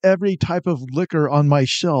tried every type of liquor on my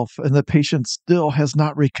shelf, and the patient still has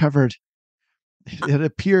not recovered. It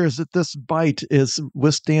appears that this bite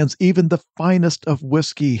withstands even the finest of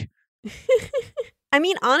whiskey. I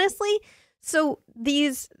mean, honestly, so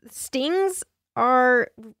these stings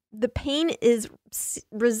the pain is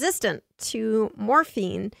resistant to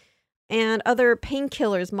morphine and other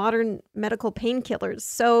painkillers, modern medical painkillers.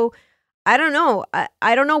 So I don't know.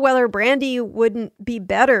 I don't know whether brandy wouldn't be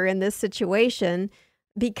better in this situation,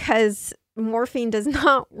 because morphine does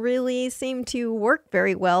not really seem to work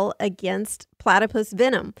very well against platypus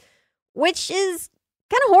venom, which is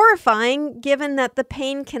kind of horrifying given that the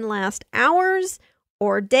pain can last hours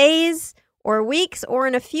or days or weeks, or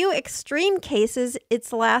in a few extreme cases,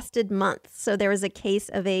 it's lasted months. So there was a case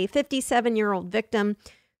of a 57-year-old victim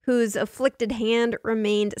whose afflicted hand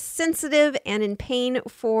remained sensitive and in pain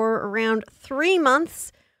for around 3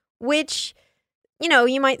 months, which,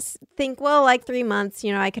 you might think, well, like 3 months,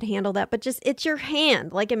 I could handle that. But just, it's your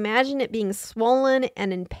hand. Like, imagine it being swollen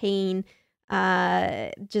and in pain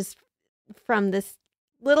just from this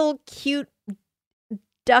little cute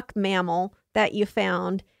duck mammal that you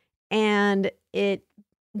found, and it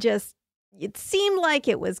seemed like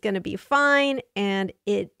it was going to be fine, and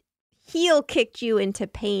it heel kicked you into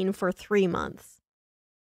pain for 3 months.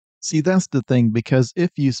 See, that's the thing, because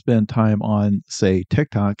if you spend time on, say,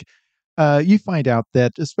 TikTok, you find out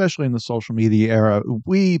that, especially in the social media era,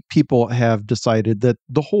 we people have decided that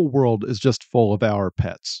the whole world is just full of our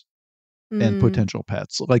pets and potential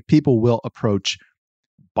pets. Like, people will approach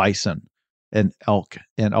bison and elk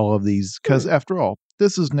and all of these, because after all,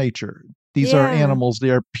 this is nature. These are animals.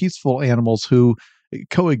 They are peaceful animals who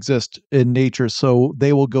coexist in nature. So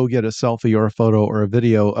they will go get a selfie or a photo or a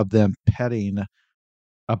video of them petting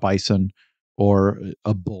a bison or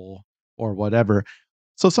a bull or whatever.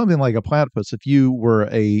 So something like a platypus, if you were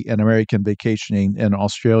an American vacationing in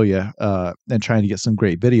Australia and trying to get some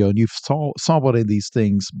great video, and you saw one of these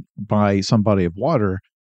things by some body of water,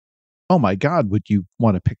 oh my God, would you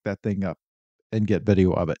want to pick that thing up and get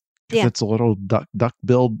video of it? Because it's a little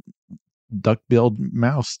duck-billed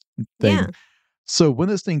mouse thing. Yeah. So when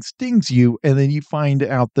this thing stings you, and then you find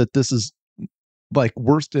out that this is like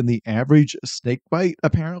worse than the average snake bite,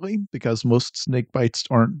 apparently, because most snake bites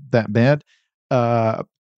aren't that bad,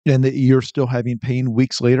 and that you're still having pain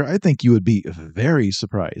weeks later, I think you would be very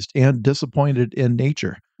surprised and disappointed in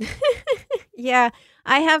nature. Yeah,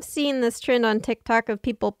 I have seen this trend on TikTok of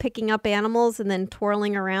people picking up animals and then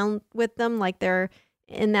twirling around with them like they're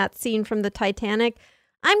in that scene from the Titanic.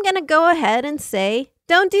 I'm going to go ahead and say,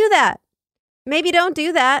 don't do that. Maybe don't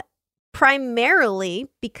do that, primarily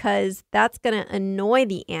because that's going to annoy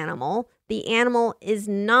the animal. The animal is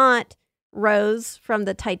not Rose from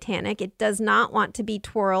the Titanic. It does not want to be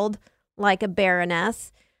twirled like a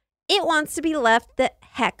baroness. It wants to be left the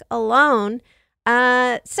heck alone.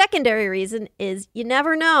 Secondary reason is you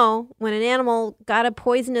never know when an animal got a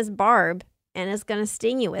poisonous barb and is going to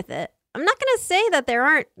sting you with it. I'm not going to say that there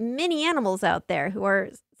aren't many animals out there who are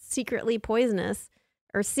secretly poisonous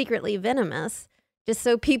or secretly venomous, just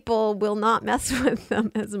so people will not mess with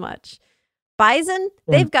them as much. Bison,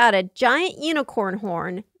 they've got a giant unicorn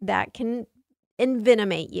horn that can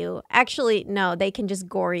envenomate you. Actually, no, they can just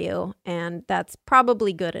gore you, and that's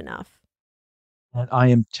probably good enough. And I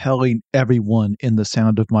am telling everyone in the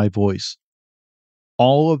sound of my voice,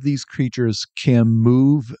 all of these creatures can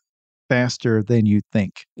move faster than you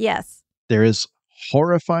think. Yes. There is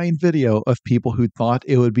horrifying video of people who thought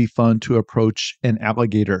it would be fun to approach an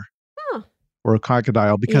alligator or a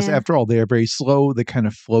crocodile, because after all, they are very slow. They kind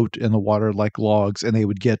of float in the water like logs, and they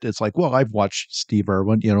would get, it's like, well, I've watched Steve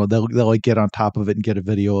Irwin, they'll like get on top of it and get a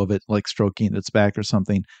video of it like stroking its back or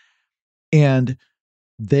something. And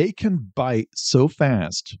they can bite so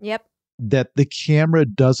fast that the camera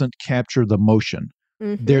doesn't capture the motion.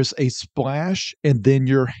 Mm-hmm. There's a splash and then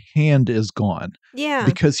your hand is gone. Yeah.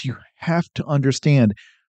 Because you have to understand,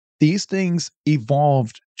 these things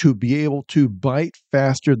evolved to be able to bite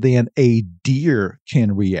faster than a deer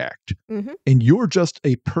can react. Mm-hmm. And you're just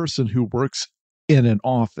a person who works in an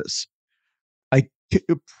office. I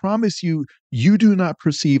promise you, you do not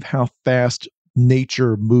perceive how fast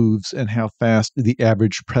nature moves and how fast the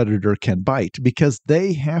average predator can bite, because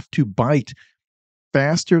they have to bite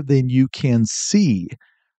faster than you can see,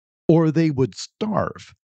 or they would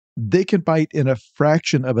starve. They can bite in a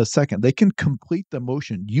fraction of a second. They can complete the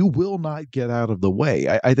motion. You will not get out of the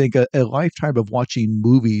way. I think a lifetime of watching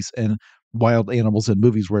movies and wild animals in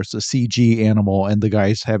movies where it's a CG animal and the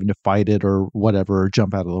guy's having to fight it or whatever, or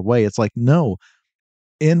jump out of the way. It's like, no,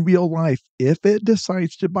 in real life, if it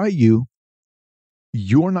decides to bite you,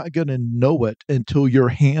 you're not going to know it until your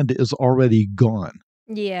hand is already gone.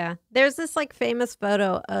 Yeah. There's this like famous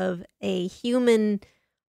photo of a human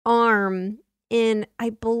arm in,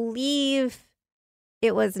 I believe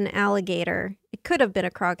it was an alligator. It could have been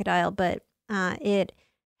a crocodile, but it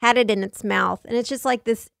had it in its mouth. And it's just like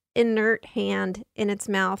this inert hand in its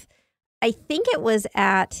mouth. I think it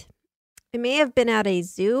may have been at a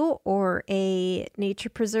zoo or a nature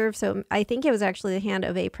preserve. So I think it was actually the hand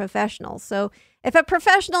of a professional. So if a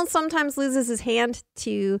professional sometimes loses his hand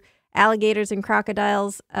to alligators and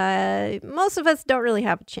crocodiles, most of us don't really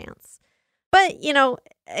have a chance. But,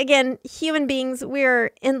 again, human beings,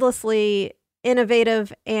 we're endlessly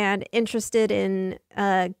innovative and interested in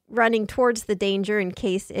running towards the danger in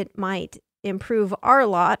case it might improve our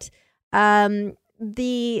lot.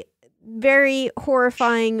 The very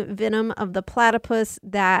horrifying venom of the platypus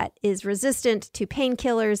that is resistant to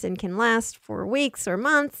painkillers and can last for weeks or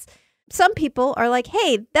months. Some people are like,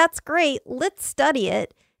 hey, that's great. Let's study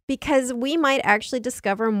it, because we might actually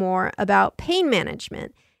discover more about pain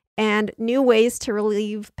management and new ways to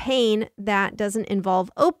relieve pain that doesn't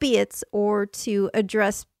involve opiates, or to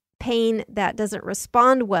address pain that doesn't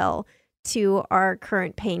respond well to our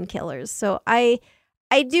current painkillers. So I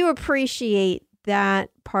do appreciate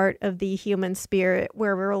that part of the human spirit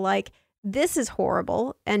where we're like, this is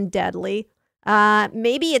horrible and deadly.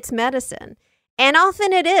 Maybe it's medicine. And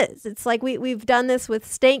often it is. It's like we've done this with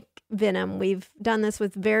snake venom. We've done this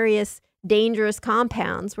with various dangerous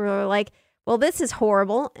compounds where we're like, well, this is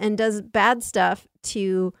horrible and does bad stuff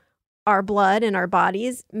to our blood and our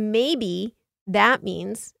bodies. Maybe that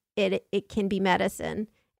means it can be medicine.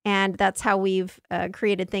 And that's how we've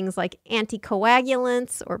created things like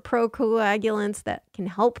anticoagulants or procoagulants that can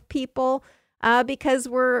help people because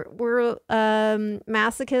we're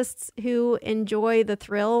masochists who enjoy the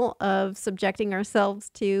thrill of subjecting ourselves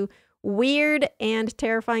to weird and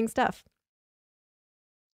terrifying stuff.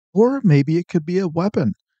 Or maybe it could be a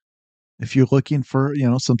weapon. If you're looking for,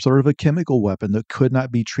 some sort of a chemical weapon that could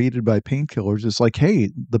not be treated by painkillers, it's like,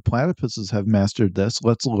 hey, the platypuses have mastered this.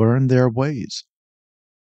 Let's learn their ways.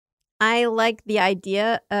 I like the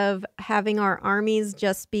idea of having our armies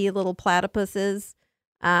just be little platypuses.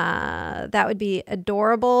 That would be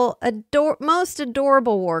adorable. Most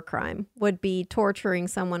adorable war crime would be torturing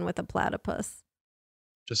someone with a platypus.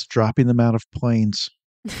 Just dropping them out of planes.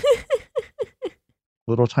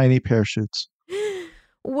 Little tiny parachutes.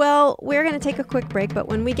 Well, we're going to take a quick break, but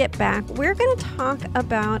when we get back, we're going to talk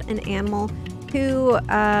about an animal who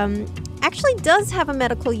actually does have a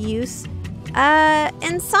medical use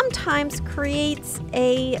and sometimes creates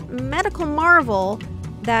a medical marvel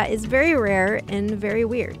that is very rare and very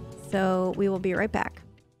weird. So we will be right back.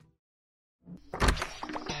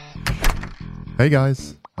 Hey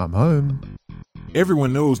guys, I'm home.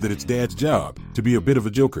 Everyone knows that it's Dad's job to be a bit of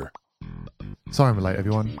a joker. Sorry I'm late,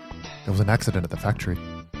 everyone. There was an accident at the factory.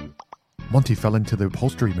 Monty fell into the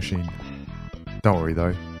upholstery machine. Don't worry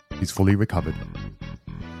though, he's fully recovered.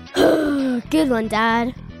 Good one,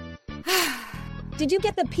 Dad. Did you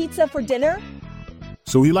get the pizza for dinner?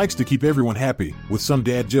 So he likes to keep everyone happy with some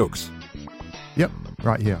dad jokes. Yep,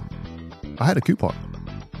 right here. I had a coupon,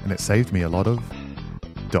 and it saved me a lot of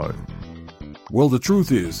dough. Well, the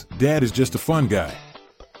truth is, Dad is just a fun guy.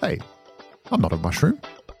 Hey, I'm not a mushroom.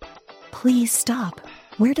 Please stop.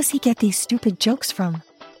 Where does he get these stupid jokes from?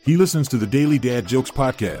 He listens to the Daily Dad Jokes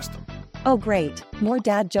podcast. Oh, great. More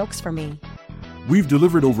dad jokes for me. We've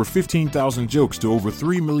delivered over 15,000 jokes to over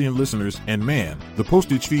 3 million listeners, and man, the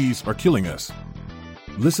postage fees are killing us.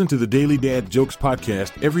 Listen to the Daily Dad Jokes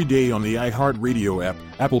podcast every day on the iHeartRadio app,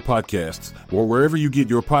 Apple Podcasts, or wherever you get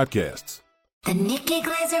your podcasts. The Nikki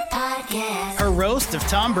Glaser Podcast. Her roast of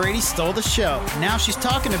Tom Brady stole the show. Now she's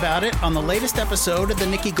talking about it on the latest episode of the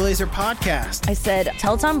Nikki Glaser Podcast. I said,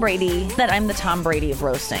 tell Tom Brady that I'm the Tom Brady of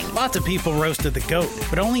roasting. Lots of people roasted the GOAT,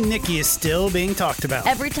 but only Nikki is still being talked about.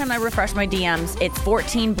 Every time I refresh my DMs, it's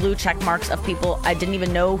 14 blue check marks of people I didn't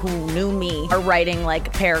even know who knew me are writing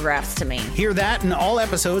like paragraphs to me. Hear that in all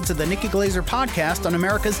episodes of the Nikki Glaser Podcast on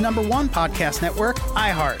America's #1 podcast network,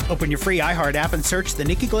 iHeart. Open your free iHeart app and search the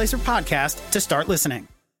Nikki Glaser Podcast to start listening.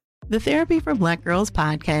 The Therapy for Black Girls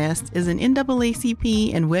podcast is an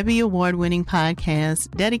NAACP and Webby Award-winning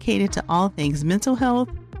podcast dedicated to all things mental health,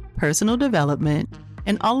 personal development,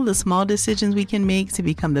 and all of the small decisions we can make to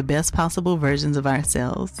become the best possible versions of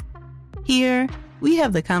ourselves. Here, we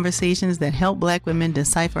have the conversations that help Black women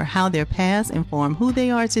decipher how their past inform who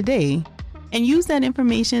they are today and use that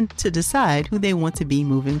information to decide who they want to be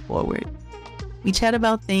moving forward. We chat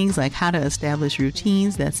about things like how to establish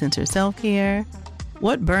routines that center self-care,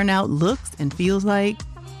 what burnout looks and feels like,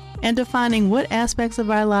 and defining what aspects of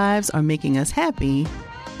our lives are making us happy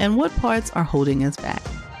and what parts are holding us back.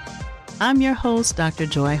 I'm your host, Dr.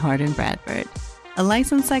 Joy Harden Bradford, a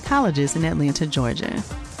licensed psychologist in Atlanta, Georgia,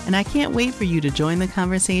 and I can't wait for you to join the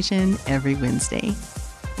conversation every Wednesday.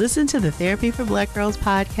 Listen to the Therapy for Black Girls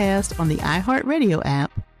podcast on the iHeartRadio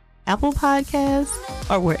app, Apple Podcasts,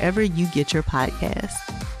 or wherever you get your podcasts.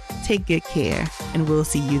 Take good care, and we'll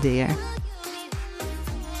see you there.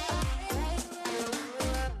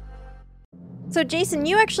 So, Jason,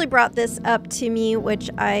 you actually brought this up to me, which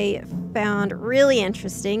I found really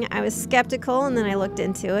interesting. I was skeptical, and then I looked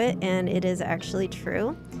into it, and it is actually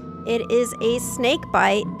true. It is a snake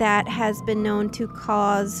bite that has been known to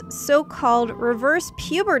cause so-called reverse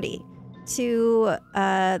puberty to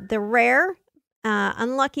the rare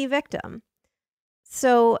unlucky victim.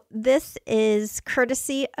 So this is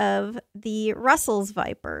courtesy of the Russell's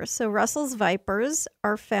viper. So Russell's vipers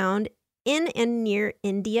are found in and near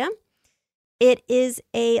India. It is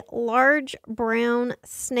a large brown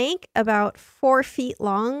snake, about 4 feet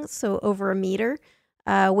long, so over a meter,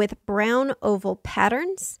 with brown oval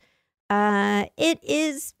patterns. It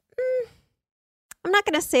is I'm not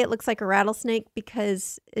going to say it looks like a rattlesnake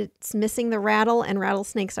because it's missing the rattle, and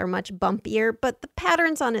rattlesnakes are much bumpier, but the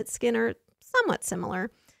patterns on its skin are somewhat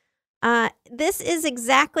similar. This is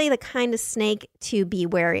exactly the kind of snake to be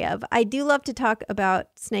wary of. I do love to talk about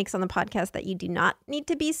snakes on the podcast that you do not need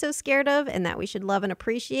to be so scared of and that we should love and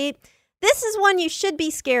appreciate. This is one you should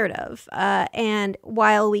be scared of. And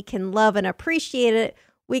while we can love and appreciate it,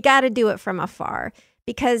 we got to do it from afar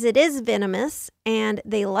because it is venomous and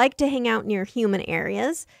they like to hang out near human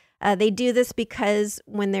areas. They do this because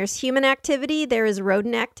when there's human activity, there is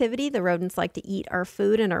rodent activity. The rodents like to eat our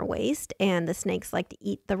food and our waste, and the snakes like to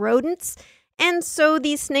eat the rodents. And so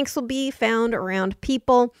these snakes will be found around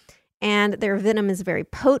people, and their venom is very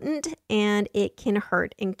potent, and it can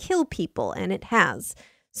hurt and kill people, and it has.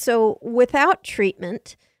 So without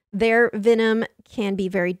treatment, their venom can be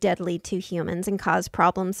very deadly to humans and cause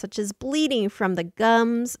problems such as bleeding from the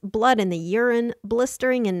gums, blood in the urine,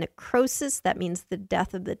 blistering and necrosis, that means the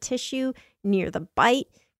death of the tissue near the bite,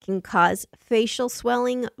 can cause facial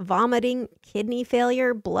swelling, vomiting, kidney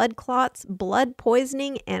failure, blood clots, blood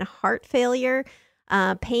poisoning, and heart failure.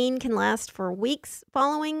 Pain can last for weeks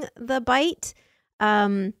following the bite.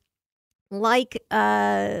 Like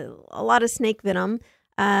a lot of snake venom,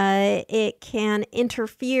 it can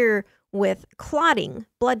interfere with clotting,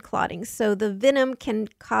 blood clotting. So the venom can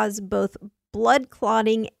cause both blood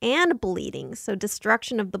clotting and bleeding. So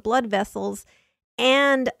destruction of the blood vessels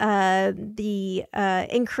and the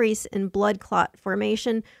increase in blood clot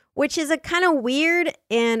formation, which is a kind of weird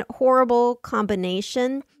and horrible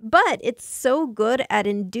combination. But it's so good at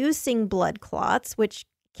inducing blood clots, which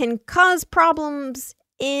can cause problems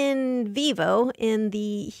in vivo in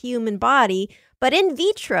the human body. But in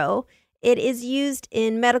vitro, it is used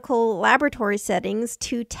in medical laboratory settings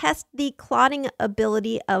to test the clotting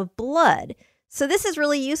ability of blood. So this is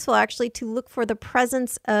really useful actually to look for the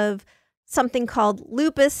presence of something called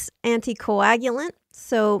lupus anticoagulant.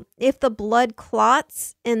 So if the blood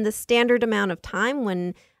clots in the standard amount of time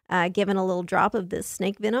when given a little drop of this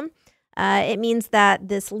snake venom, it means that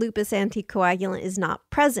this lupus anticoagulant is not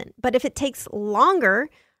present. But if it takes longer,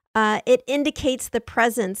 it indicates the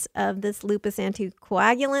presence of this lupus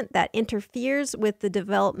anticoagulant that interferes with the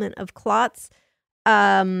development of clots.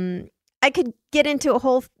 I could get into a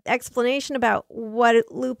whole explanation about what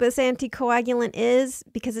lupus anticoagulant is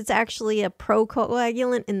because it's actually a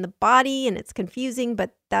procoagulant in the body and it's confusing,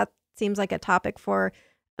 but that seems like a topic for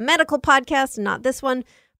a medical podcast and not this one.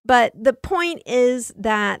 But the point is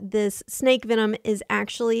that this snake venom is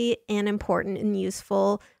actually an important and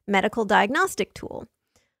useful medical diagnostic tool.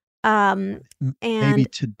 And maybe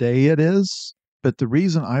today it is, but the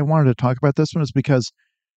reason I wanted to talk about this one is because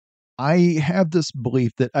I have this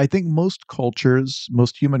belief that I think most cultures,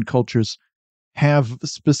 most human cultures, have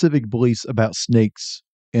specific beliefs about snakes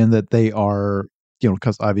and that they are,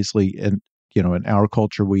 because obviously in our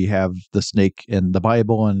culture we have the snake in the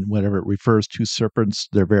Bible, and whenever it refers to serpents,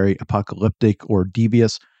 they're very apocalyptic or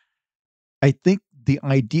devious. I think the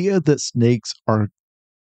idea that snakes are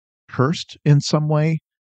cursed in some way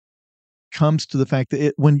comes to the fact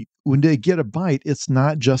that when they get a bite, it's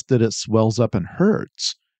not just that it swells up and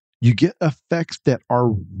hurts. You get effects that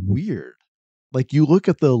are weird. Like you look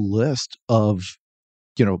at the list of,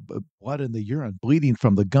 blood in the urine, bleeding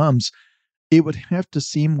from the gums, it would have to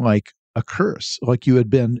seem like a curse. Like you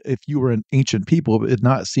had been, if you were an ancient people, it would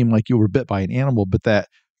not seem like you were bit by an animal, but that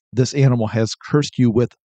this animal has cursed you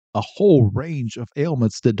with a whole range of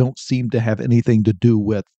ailments that don't seem to have anything to do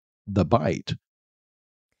with the bite.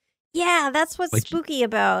 Yeah, that's what's spooky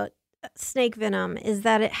about snake venom is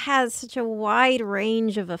that it has such a wide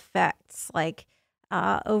range of effects, like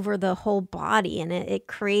over the whole body, and it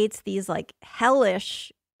creates these like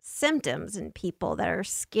hellish symptoms in people that are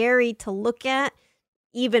scary to look at,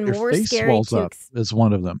 even your more face scary swells to up is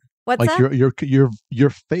one of them. What's like that? your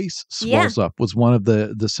face swells up was one of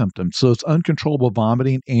the symptoms. So it's uncontrollable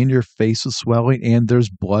vomiting, and your face is swelling, and there's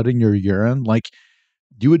blood in your urine. Like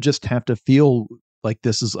you would just have to feel like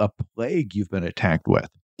this is a plague you've been attacked with.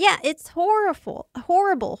 Yeah, it's horrible.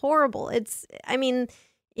 It's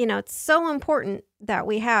so important that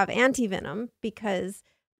we have antivenom because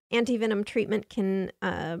antivenom treatment can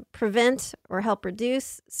prevent or help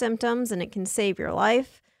reduce symptoms, and it can save your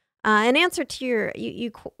life. In answer to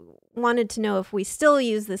you wanted to know if we still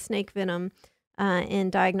use the snake venom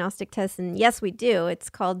in diagnostic tests, and yes, we do.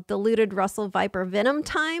 It's called diluted Russell Viper venom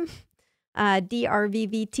time,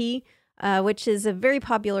 DRVVT. Which is a very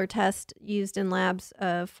popular test used in labs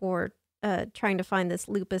for trying to find this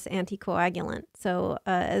lupus anticoagulant. So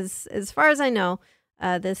as far as I know,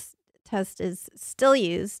 this test is still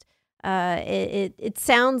used. It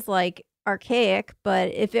sounds like archaic,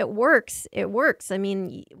 but if it works, it works. I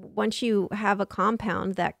mean, once you have a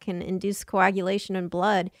compound that can induce coagulation in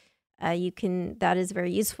blood, that is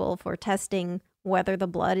very useful for testing whether the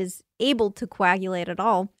blood is able to coagulate at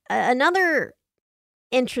all. Another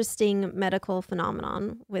interesting medical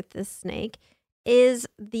phenomenon with this snake is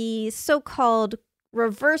the so-called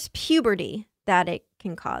reverse puberty that it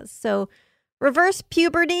can cause. So reverse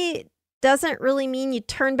puberty doesn't really mean you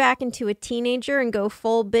turn back into a teenager and go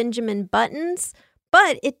full Benjamin Buttons,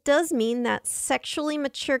 but it does mean that sexually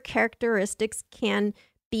mature characteristics can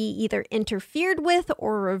be either interfered with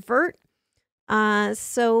or revert.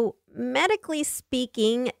 So medically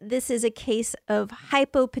speaking, this is a case of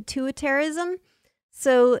hypopituitarism.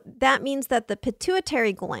 So that means that the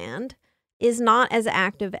pituitary gland is not as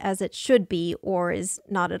active as it should be, or is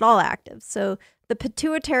not at all active. So the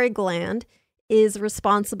pituitary gland is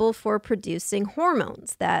responsible for producing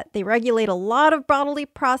hormones that they regulate a lot of bodily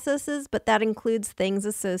processes, but that includes things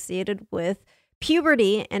associated with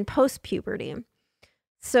puberty and post-puberty.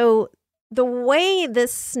 So the way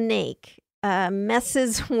this snake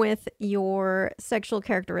messes with your sexual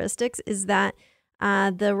characteristics is that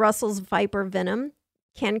the Russell's viper venom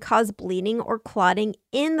can cause bleeding or clotting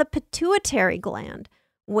in the pituitary gland,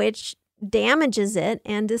 which damages it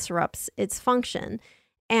and disrupts its function.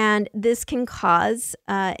 And this can cause,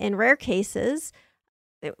 in rare cases,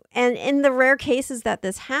 and in the rare cases that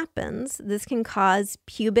this happens, this can cause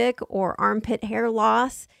pubic or armpit hair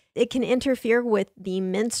loss. It can interfere with the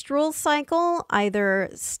menstrual cycle, either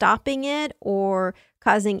stopping it or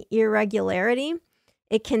causing irregularity.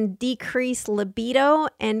 It can decrease libido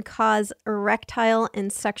and cause erectile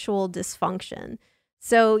and sexual dysfunction.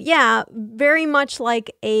 So yeah, very much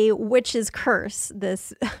like a witch's curse,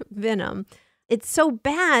 this venom. It's so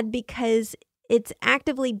bad because it's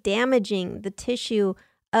actively damaging the tissue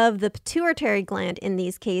of the pituitary gland in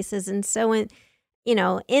these cases. And so in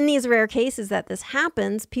these rare cases that this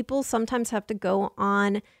happens, people sometimes have to go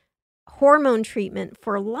on hormone treatment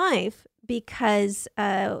for life because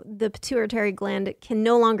the pituitary gland can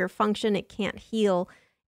no longer function, it can't heal,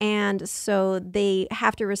 and so they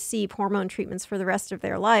have to receive hormone treatments for the rest of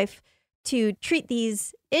their life to treat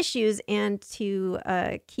these issues and to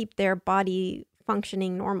keep their body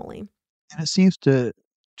functioning normally. And it seems to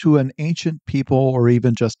an ancient people, or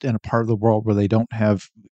even just in a part of the world where they don't have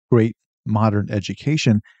great modern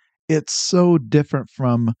education, it's so different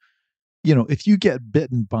from, if you get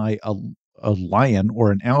bitten by a lion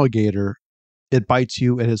or an alligator, it bites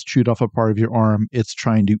you, it has chewed off a part of your arm, it's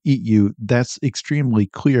trying to eat you. That's extremely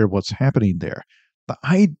clear what's happening there. The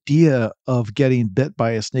idea of getting bit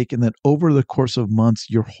by a snake and then over the course of months,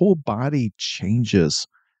 your whole body changes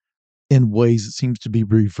in ways it seems to be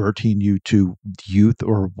reverting you to youth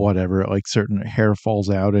or whatever, like certain hair falls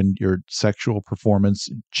out and your sexual performance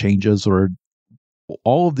changes, or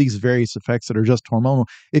all of these various effects that are just hormonal.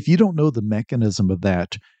 If you don't know the mechanism of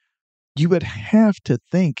that, you would have to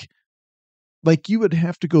think, like you would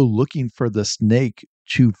have to go looking for the snake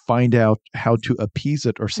to find out how to appease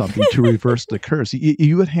it or something to reverse the curse.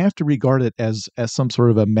 You would have to regard it as some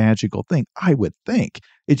sort of a magical thing, I would think.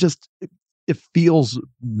 It feels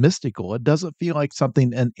mystical. It doesn't feel like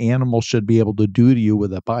something an animal should be able to do to you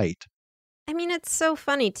with a bite. I mean, it's so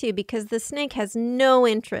funny, too, because the snake has no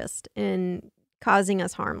interest in causing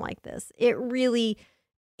us harm like this. It really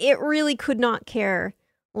could not care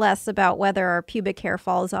less about whether our pubic hair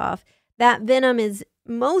falls off. That venom is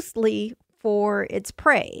mostly for its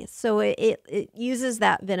prey. So it uses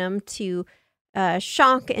that venom to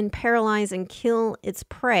shock and paralyze and kill its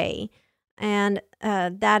prey. And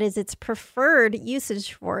that is its preferred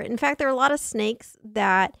usage for it. In fact, there are a lot of snakes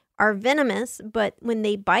that are venomous, but when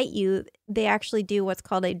they bite you, they actually do what's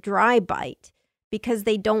called a dry bite because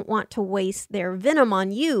they don't want to waste their venom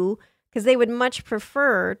on you, because they would much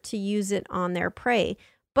prefer to use it on their prey.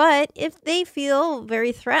 But if they feel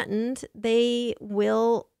very threatened, they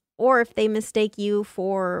will, or if they mistake you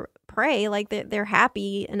for prey, like they're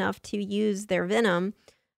happy enough to use their venom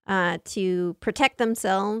to protect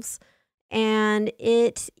themselves. And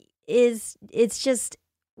it's just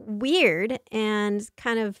weird and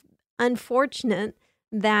kind of unfortunate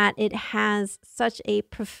that it has such a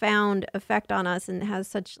profound effect on us and has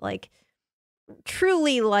such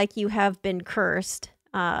truly like you have been cursed.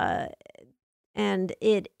 And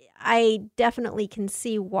I definitely can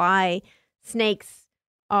see why snakes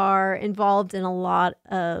are involved in a lot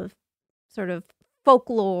of sort of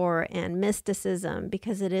folklore and mysticism,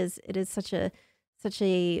 because it is such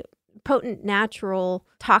a potent natural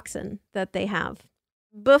toxin that they have.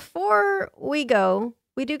 Before we go,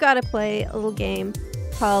 we do got to play a little game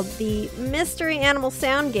called the Mystery Animal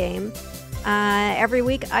Sound Game. Every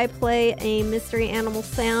week I play a mystery animal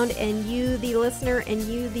sound, and you, the listener, and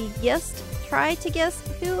you, the guest, try to guess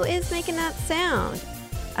who is making that sound.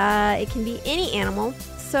 It can be any animal.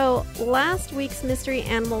 So last week's mystery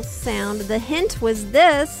animal sound, the hint was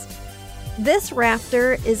this. This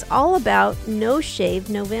raptor is all about No Shave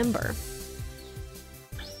November.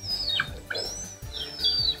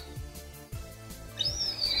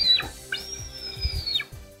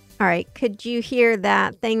 All right, could you hear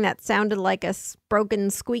that thing that sounded like a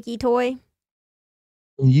broken squeaky toy?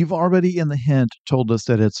 You've already in the hint told us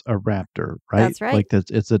that it's a raptor, right? That's right. Like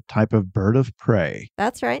that it's a type of bird of prey.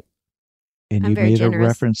 That's right. And I'm you very made generous. a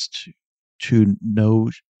reference to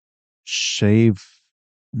No Shave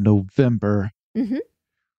November. Mm-hmm.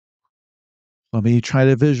 Let me try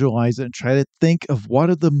to visualize it and try to think of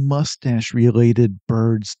what are the mustache-related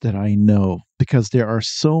birds that I know, because there are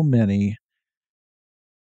so many.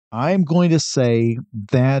 I'm going to say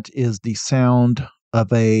that is the sound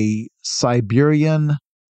of a Siberian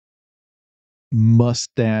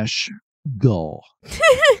mustache gull.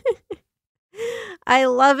 I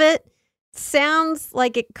love it. Sounds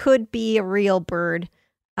like it could be a real bird.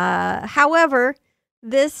 However,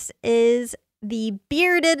 this is the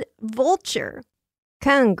bearded vulture.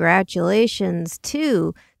 Congratulations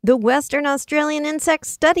to the Western Australian Insect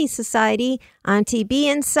Study Society, Auntie B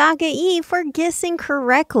and Saga E for guessing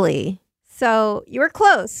correctly. So you were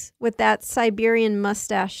close with that Siberian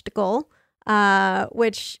mustached gull,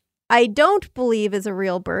 which I don't believe is a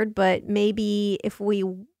real bird, but maybe if we,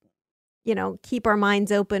 keep our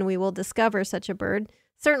minds open, we will discover such a bird.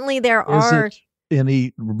 Certainly there are... Is it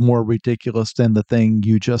any more ridiculous than the thing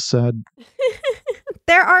you just said?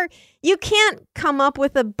 You can't come up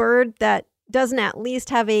with a bird that doesn't at least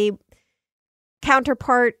have a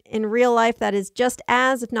counterpart in real life that is just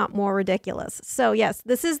as, if not more, ridiculous. So yes,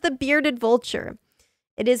 this is the bearded vulture.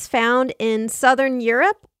 It is found in southern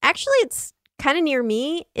Europe. Actually, it's kind of near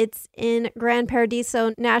me. It's in Gran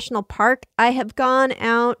Paradiso National Park. I have gone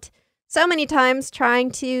out so many times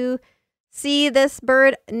trying to see this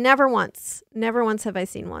bird. Never once have I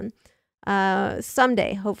seen one.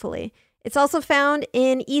 Someday, hopefully. It's also found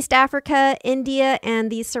in East Africa, India,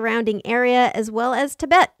 and the surrounding area, as well as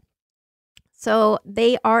Tibet. So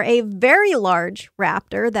they are a very large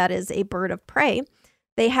raptor that is a bird of prey.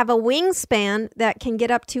 They have a wingspan that can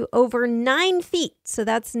get up to over 9 feet. So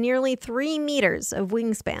that's nearly 3 meters of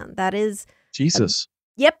wingspan. That is... Jesus.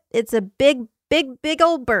 Yep, it's a big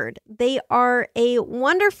old bird. They are a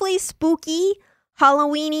wonderfully spooky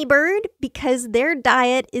Halloweeny bird because their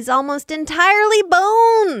diet is almost entirely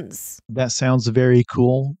bones. That sounds very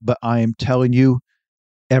cool, but I am telling you,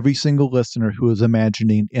 every single listener who is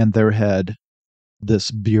imagining in their head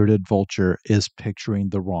this bearded vulture is picturing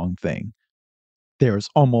the wrong thing. There's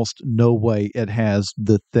almost no way it has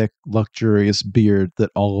the thick, luxurious beard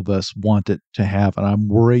that all of us want it to have. And I'm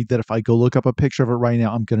worried that if I go look up a picture of it right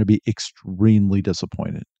now, I'm going to be extremely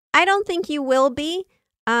disappointed. I don't think you will be.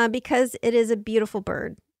 Because it is a beautiful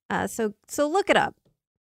bird. So look it up.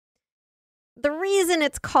 The reason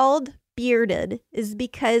it's called bearded is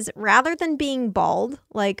because rather than being bald,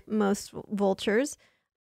 like most vultures,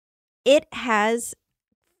 it has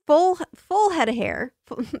full head of hair,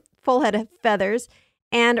 full head of feathers,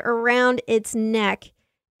 and around its neck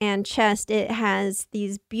and chest, it has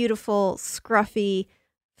these beautiful, scruffy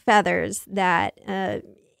feathers that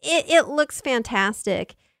it looks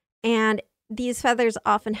fantastic. And these feathers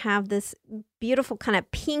often have this beautiful kind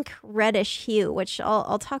of pink reddish hue, which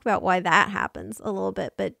I'll talk about why that happens a little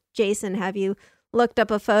bit. But Jason, have you looked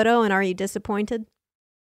up a photo and are you disappointed?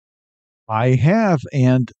 I have,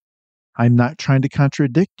 and I'm not trying to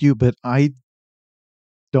contradict you, but I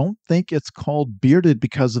don't think it's called bearded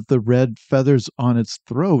because of the red feathers on its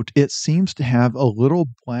throat. It seems to have a little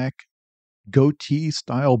black goatee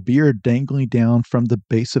style beard dangling down from the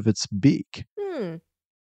base of its beak.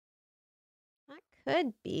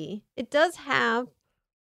 Could be. It does have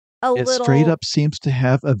it straight up seems to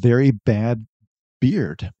have a very bad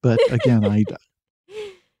beard, but again,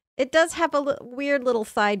 it does have weird little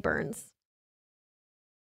sideburns.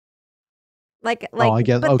 Like I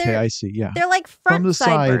guess okay, I see. Yeah, they're like front from the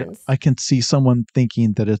sideburns. side. I can see someone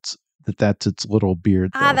thinking that that's its little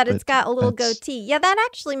beard. That it's got a little goatee. Yeah, that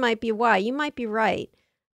actually might be why. You might be right.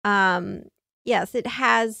 Yes, it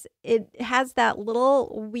has that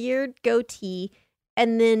little weird goatee.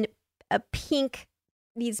 And then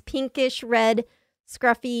these pinkish red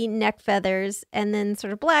scruffy neck feathers, and then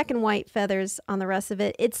sort of black and white feathers on the rest of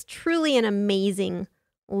it. It's truly an amazing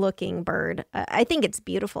looking bird. I think it's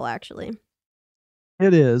beautiful, actually.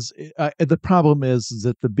 It is. The problem is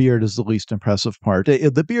that the beard is the least impressive part.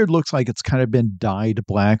 The beard looks like it's kind of been dyed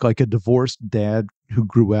black, like a divorced dad who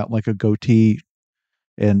grew out like a goatee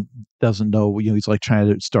and doesn't know, he's like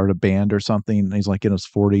trying to start a band or something. And he's like in his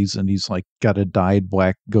 40s and he's like got a dyed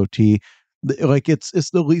black goatee. Like it's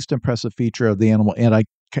the least impressive feature of the animal. And I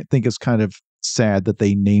think it's kind of sad that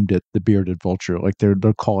they named it the bearded vulture. Like they're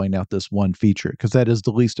calling out this one feature because that is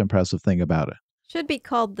the least impressive thing about it. Should be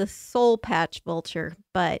called the soul patch vulture,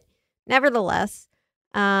 but nevertheless,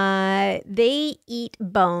 they eat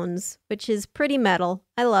bones, which is pretty metal.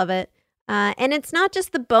 I love it. And it's not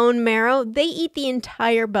just the bone marrow. They eat the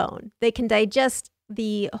entire bone. They can digest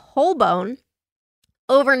the whole bone.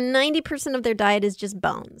 Over 90% of their diet is just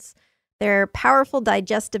bones. Their powerful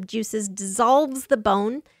digestive juices dissolves the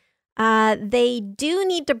bone. They do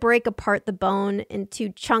need to break apart the bone into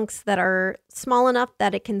chunks that are small enough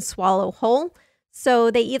that it can swallow whole.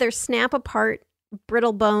 So they either snap apart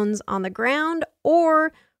brittle bones on the ground,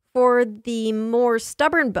 or for the more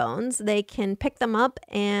stubborn bones, they can pick them up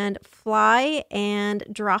and fly and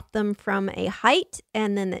drop them from a height,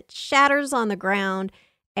 and then it shatters on the ground,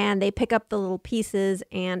 and they pick up the little pieces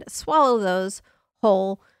and swallow those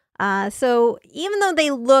whole. So even though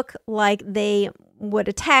they look like they would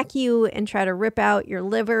attack you and try to rip out your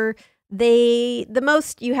liver, the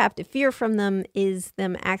most you have to fear from them is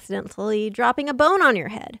them accidentally dropping a bone on your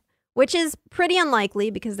head, which is pretty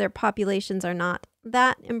unlikely because their populations are not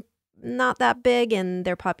that big and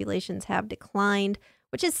their populations have declined,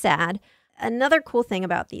 which is sad. Another cool thing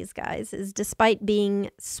about these guys is despite being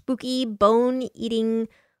spooky, bone-eating,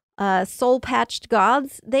 soul-patched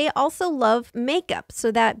gods, they also love makeup.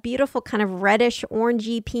 So that beautiful kind of reddish,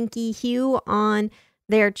 orangey, pinky hue on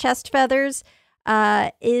their chest feathers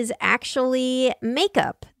is actually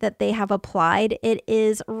makeup that they have applied. It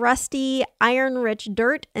is rusty, iron-rich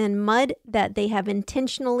dirt and mud that they have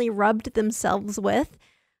intentionally rubbed themselves with.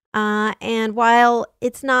 And while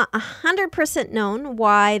it's not 100% known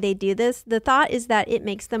why they do this, the thought is that it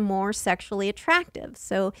makes them more sexually attractive.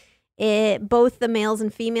 So both the males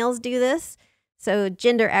and females do this. So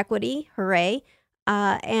gender equity, hooray.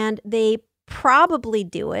 And they probably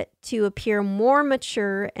do it to appear more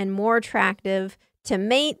mature and more attractive to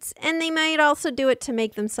mates. And they might also do it to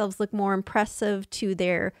make themselves look more impressive to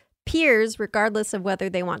their peers, regardless of whether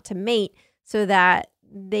they want to mate, so that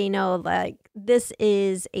they know like this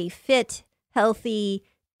is a fit, healthy,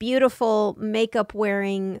 beautiful,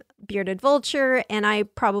 makeup-wearing bearded vulture, and I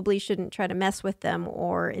probably shouldn't try to mess with them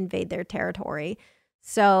or invade their territory.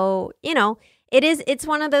 So, it's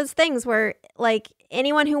one of those things where like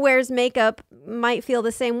anyone who wears makeup might feel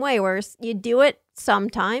the same way, where you do it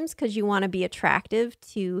sometimes because you want to be attractive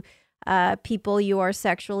to people you are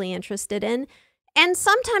sexually interested in. And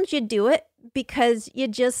sometimes you do it because you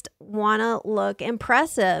just want to look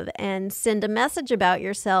impressive and send a message about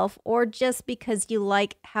yourself, or just because you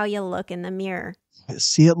like how you look in the mirror.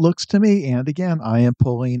 See, it looks to me, and again, I am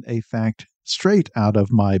pulling a fact straight out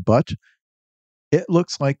of my butt. It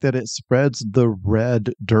looks like that it spreads the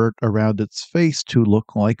red dirt around its face to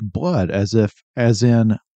look like blood, as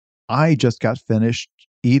in, I just got finished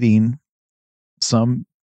eating some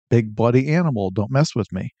big bloody animal. Don't mess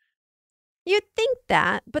with me. You'd think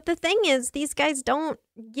that, but the thing is, these guys don't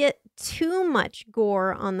get too much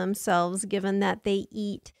gore on themselves, given that they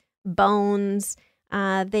eat bones.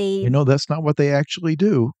 That's not what they actually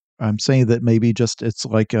do. I'm saying that maybe just it's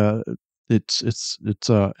like it's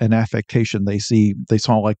an affectation. They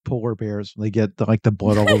saw like polar bears, they get the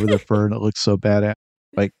blood all over their fur, and it looks so bad.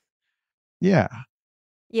 Yeah.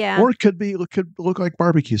 Or it could look like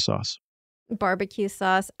barbecue sauce. Barbecue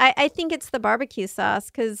sauce. I think it's the barbecue sauce,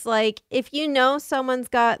 because like if someone's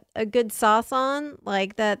got a good sauce on,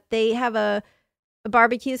 like that they have a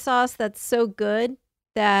barbecue sauce that's so good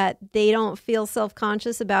that they don't feel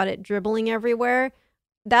self-conscious about it dribbling everywhere,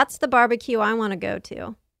 that's the barbecue I want to go to.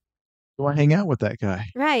 You want to hang out with that guy.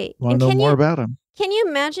 Right. Want to know more about him. Can you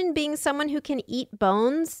imagine being someone who can eat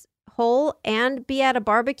bones whole and be at a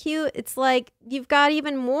barbecue? It's like you've got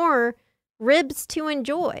even more ribs to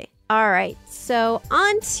enjoy. All right, so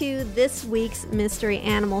on to this week's mystery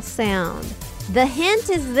animal sound. The hint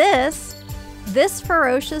is this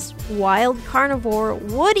ferocious wild carnivore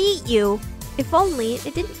would eat you if only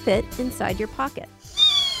it didn't fit inside your pocket.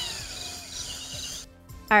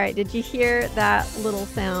 All right, did you hear that little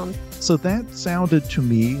sound? So that sounded to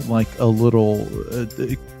me like a little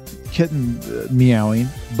kitten meowing,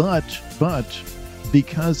 but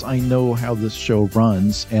because I know how this show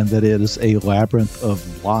runs and that it is a labyrinth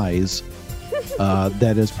of lies,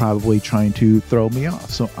 that is probably trying to throw me off.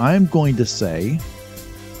 So I'm going to say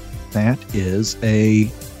that is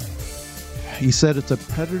He said it's a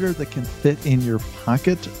predator that can fit in your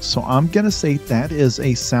pocket. So I'm going to say that is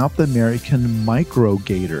a South American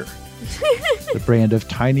microgator. The brand of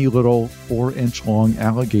tiny little 4-inch long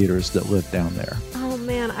alligators that live down there. Oh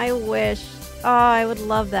man, I wish. Oh, I would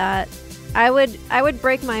love that. I would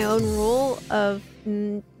break my own rule of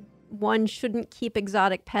one shouldn't keep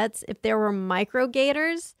exotic pets. If there were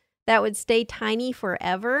microgators that would stay tiny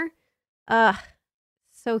forever.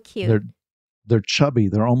 So cute. They're chubby.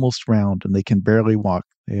 They're almost round, and they can barely walk.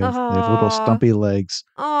 They have little stumpy legs.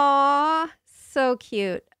 Aw, so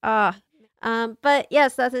cute. But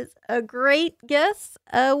yes, that is a great guess.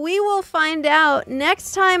 We will find out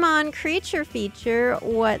next time on Creature Feature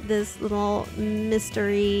what this little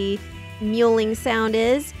mystery mewling sound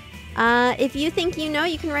is. If you think you know,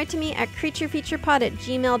 you can write to me at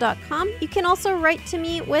creaturefeaturepod@gmail.com. You can also write to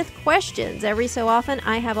me with questions. Every so often,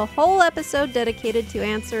 I have a whole episode dedicated to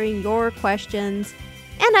answering your questions.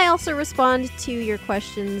 And I also respond to your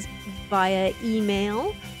questions via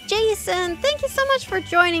email. Jason, thank you so much for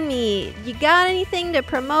joining me. You got anything to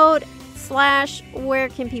promote / where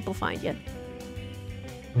can people find you?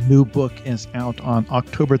 The new book is out on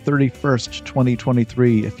October 31st,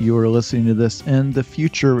 2023. If you are listening to this in the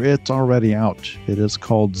future, it's already out. It is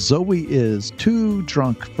called Zoe is Too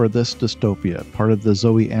Drunk for This Dystopia, part of the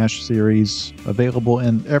Zoe Ash series, available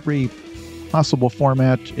in every possible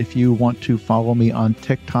format. If you want to follow me on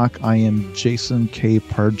TikTok, I am Jason K.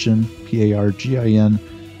 Pargin, Pargin,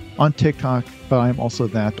 on TikTok, but I'm also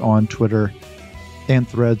that on Twitter and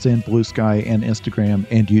Threads and Blue Sky and Instagram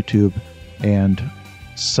and YouTube and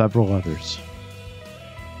several others.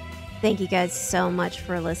 Thank you guys so much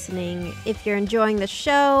for listening. If you're enjoying the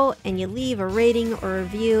show and you leave a rating or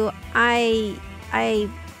review, I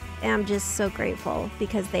am just so grateful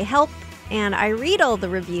because they help, and I read all the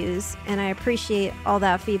reviews and I appreciate all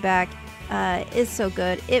that feedback. It's so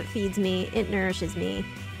good. It feeds me. It nourishes me.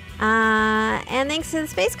 And thanks to the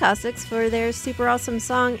Space Caustics for their super awesome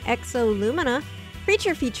song Exolumina.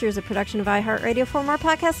 Creature Feature is a production of iHeartRadio. For more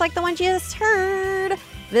podcasts like the one you just heard,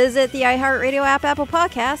 visit the iHeartRadio app, Apple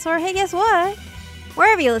Podcasts, or hey, guess what?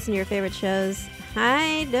 Wherever you listen to your favorite shows.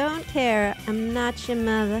 I don't care. I'm not your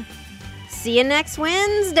mother. See you next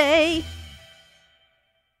Wednesday.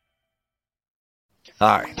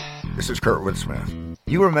 Hi, this is Kurtwood Smith.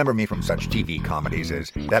 You remember me from such TV comedies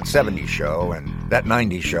as That 70s Show and That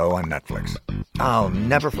 90s Show on Netflix. I'll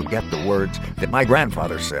never forget the words that my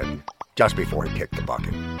grandfather said just before he kicked the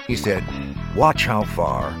bucket. He said, "Watch how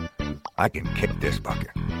far I can kick this bucket."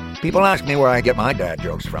 People ask me where I get my dad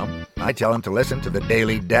jokes from. I tell them to listen to the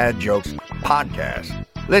Daily Dad Jokes podcast.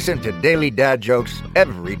 Listen to Daily Dad Jokes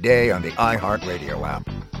every day on the iHeartRadio app,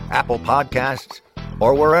 Apple Podcasts,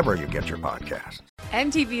 or wherever you get your podcasts.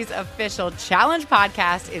 MTV's official Challenge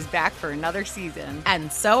podcast is back for another season. And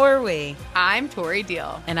so are we. I'm Tori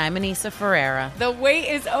Deal. And I'm Anissa Ferreira. The wait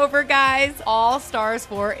is over, guys. All Stars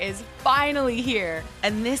 4 is finally here.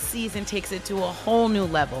 And this season takes it to a whole new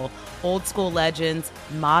level. Old school legends,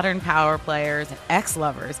 modern power players, and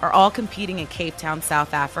ex-lovers are all competing in Cape Town,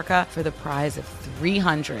 South Africa for the prize of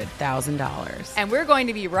 $300,000. And we're going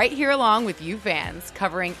to be right here along with you fans,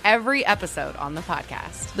 covering every episode on the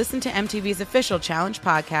podcast. Listen to MTV's official Challenge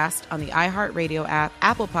podcast on the iHeartRadio app,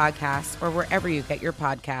 Apple Podcasts, or wherever you get your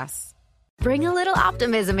podcasts. Bring a little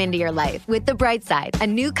optimism into your life with The Bright Side, a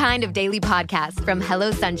new kind of daily podcast from Hello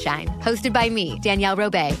Sunshine, hosted by me, Danielle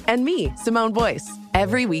Robay. And me, Simone Boyce.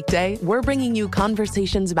 Every weekday, we're bringing you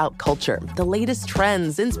conversations about culture, the latest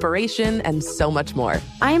trends, inspiration, and so much more.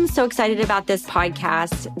 I am so excited about this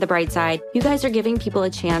podcast, The Bright Side. You guys are giving people a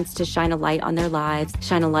chance to shine a light on their lives,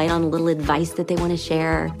 shine a light on a little advice that they want to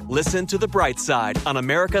share. Listen to The Bright Side on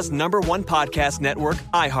America's #1 podcast network,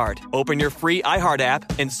 iHeart. Open your free iHeart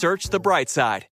app and search The Bright Side.